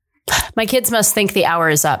 My kids must think the hour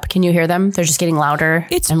is up. Can you hear them? They're just getting louder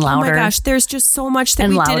and louder. Oh my gosh, there's just so much that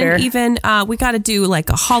we didn't even, we got to do like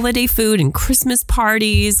a holiday food and Christmas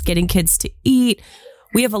parties, getting kids to eat.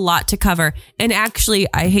 We have a lot to cover. And actually,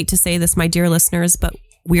 I hate to say this, my dear listeners, but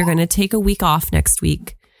we're going to take a week off next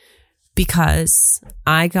week because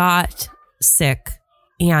I got sick.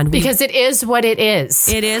 Because it is what it is.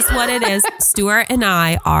 It is what it is. Stuart and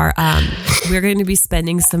I are, we're going to be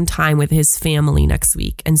spending some time with his family next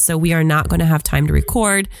week. And so we are not going to have time to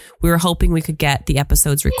record. We were hoping we could get the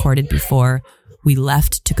episodes recorded before we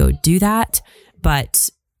left to go do that.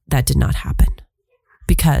 But that did not happen.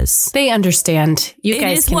 Because they understand. You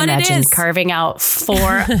guys can imagine carving out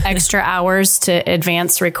 4 extra hours to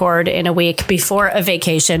advance record in a week before a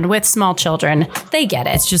vacation with small children. They get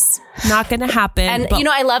it. It's just not going to happen. And,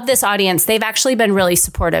 I love this audience. They've actually been really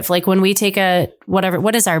supportive. Like when we take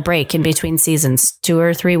what is our break in between seasons? 2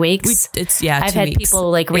 or 3 weeks? I've had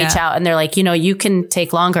people reach out and they're like, you can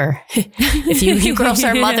take longer. If you girls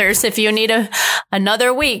are mothers, if you need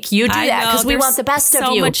another week, you do that because we want the best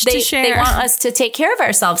of you. They want us to take care of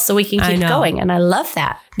ourselves so we can keep going. And I love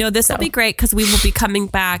that. No, this will be great because we will be coming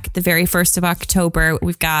back the very 1st of October.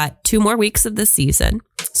 We've got 2 more weeks of the season.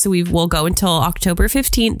 So we will go until October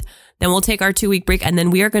 15th. Then we'll take our 2-week break. And then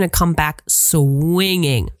we are going to come back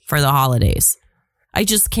swinging for the holidays. I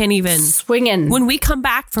just can't even. Swinging. When we come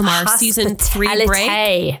back from our season 3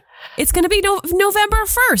 break, it's going to be November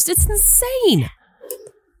 1st. It's insane.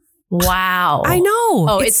 Wow. I know.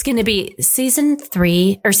 Oh, it's going to be season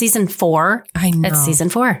 3 or season 4. I know. That's season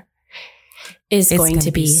 4. It's going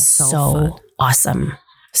to be so awesome.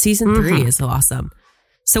 Season 3 is awesome.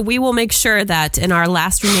 So we will make sure that in our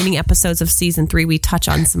last remaining episodes of season 3, we touch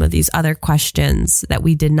on some of these other questions that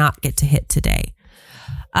we did not get to hit today.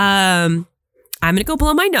 I'm going to go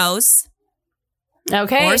blow my nose.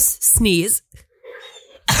 Okay. Or sneeze.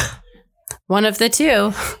 One of the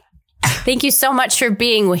two. Thank you so much for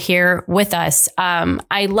being here with us.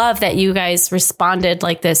 I love that you guys responded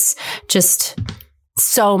like this. Just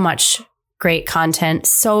so much great content,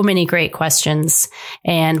 so many great questions.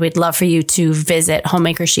 And we'd love for you to visit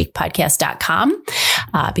homemakerchicpodcast.com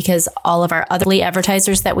because all of our other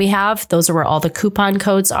advertisers that we have, those are where all the coupon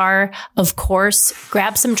codes are. Of course,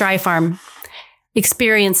 grab some Dry Farm,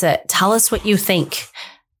 experience it. Tell us what you think.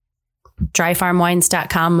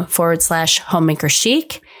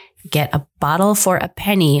 dryfarmwines.com/homemakerchic. Get a bottle for a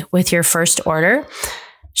penny with your first order.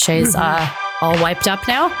 Shay's all wiped up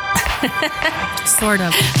now. Sort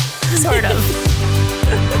of.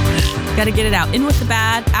 Got to get it out. In with the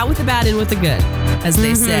bad, out with the bad, in with the good, as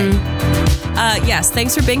they say. Yes,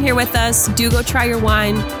 thanks for being here with us. Do go try your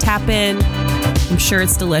wine. Tap in. I'm sure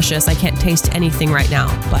it's delicious. I can't taste anything right now,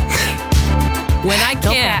 but when I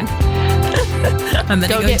can, I'm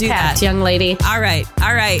going to go do that. Young lady. All right.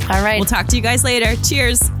 We'll talk to you guys later.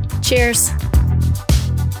 Cheers. Cheers.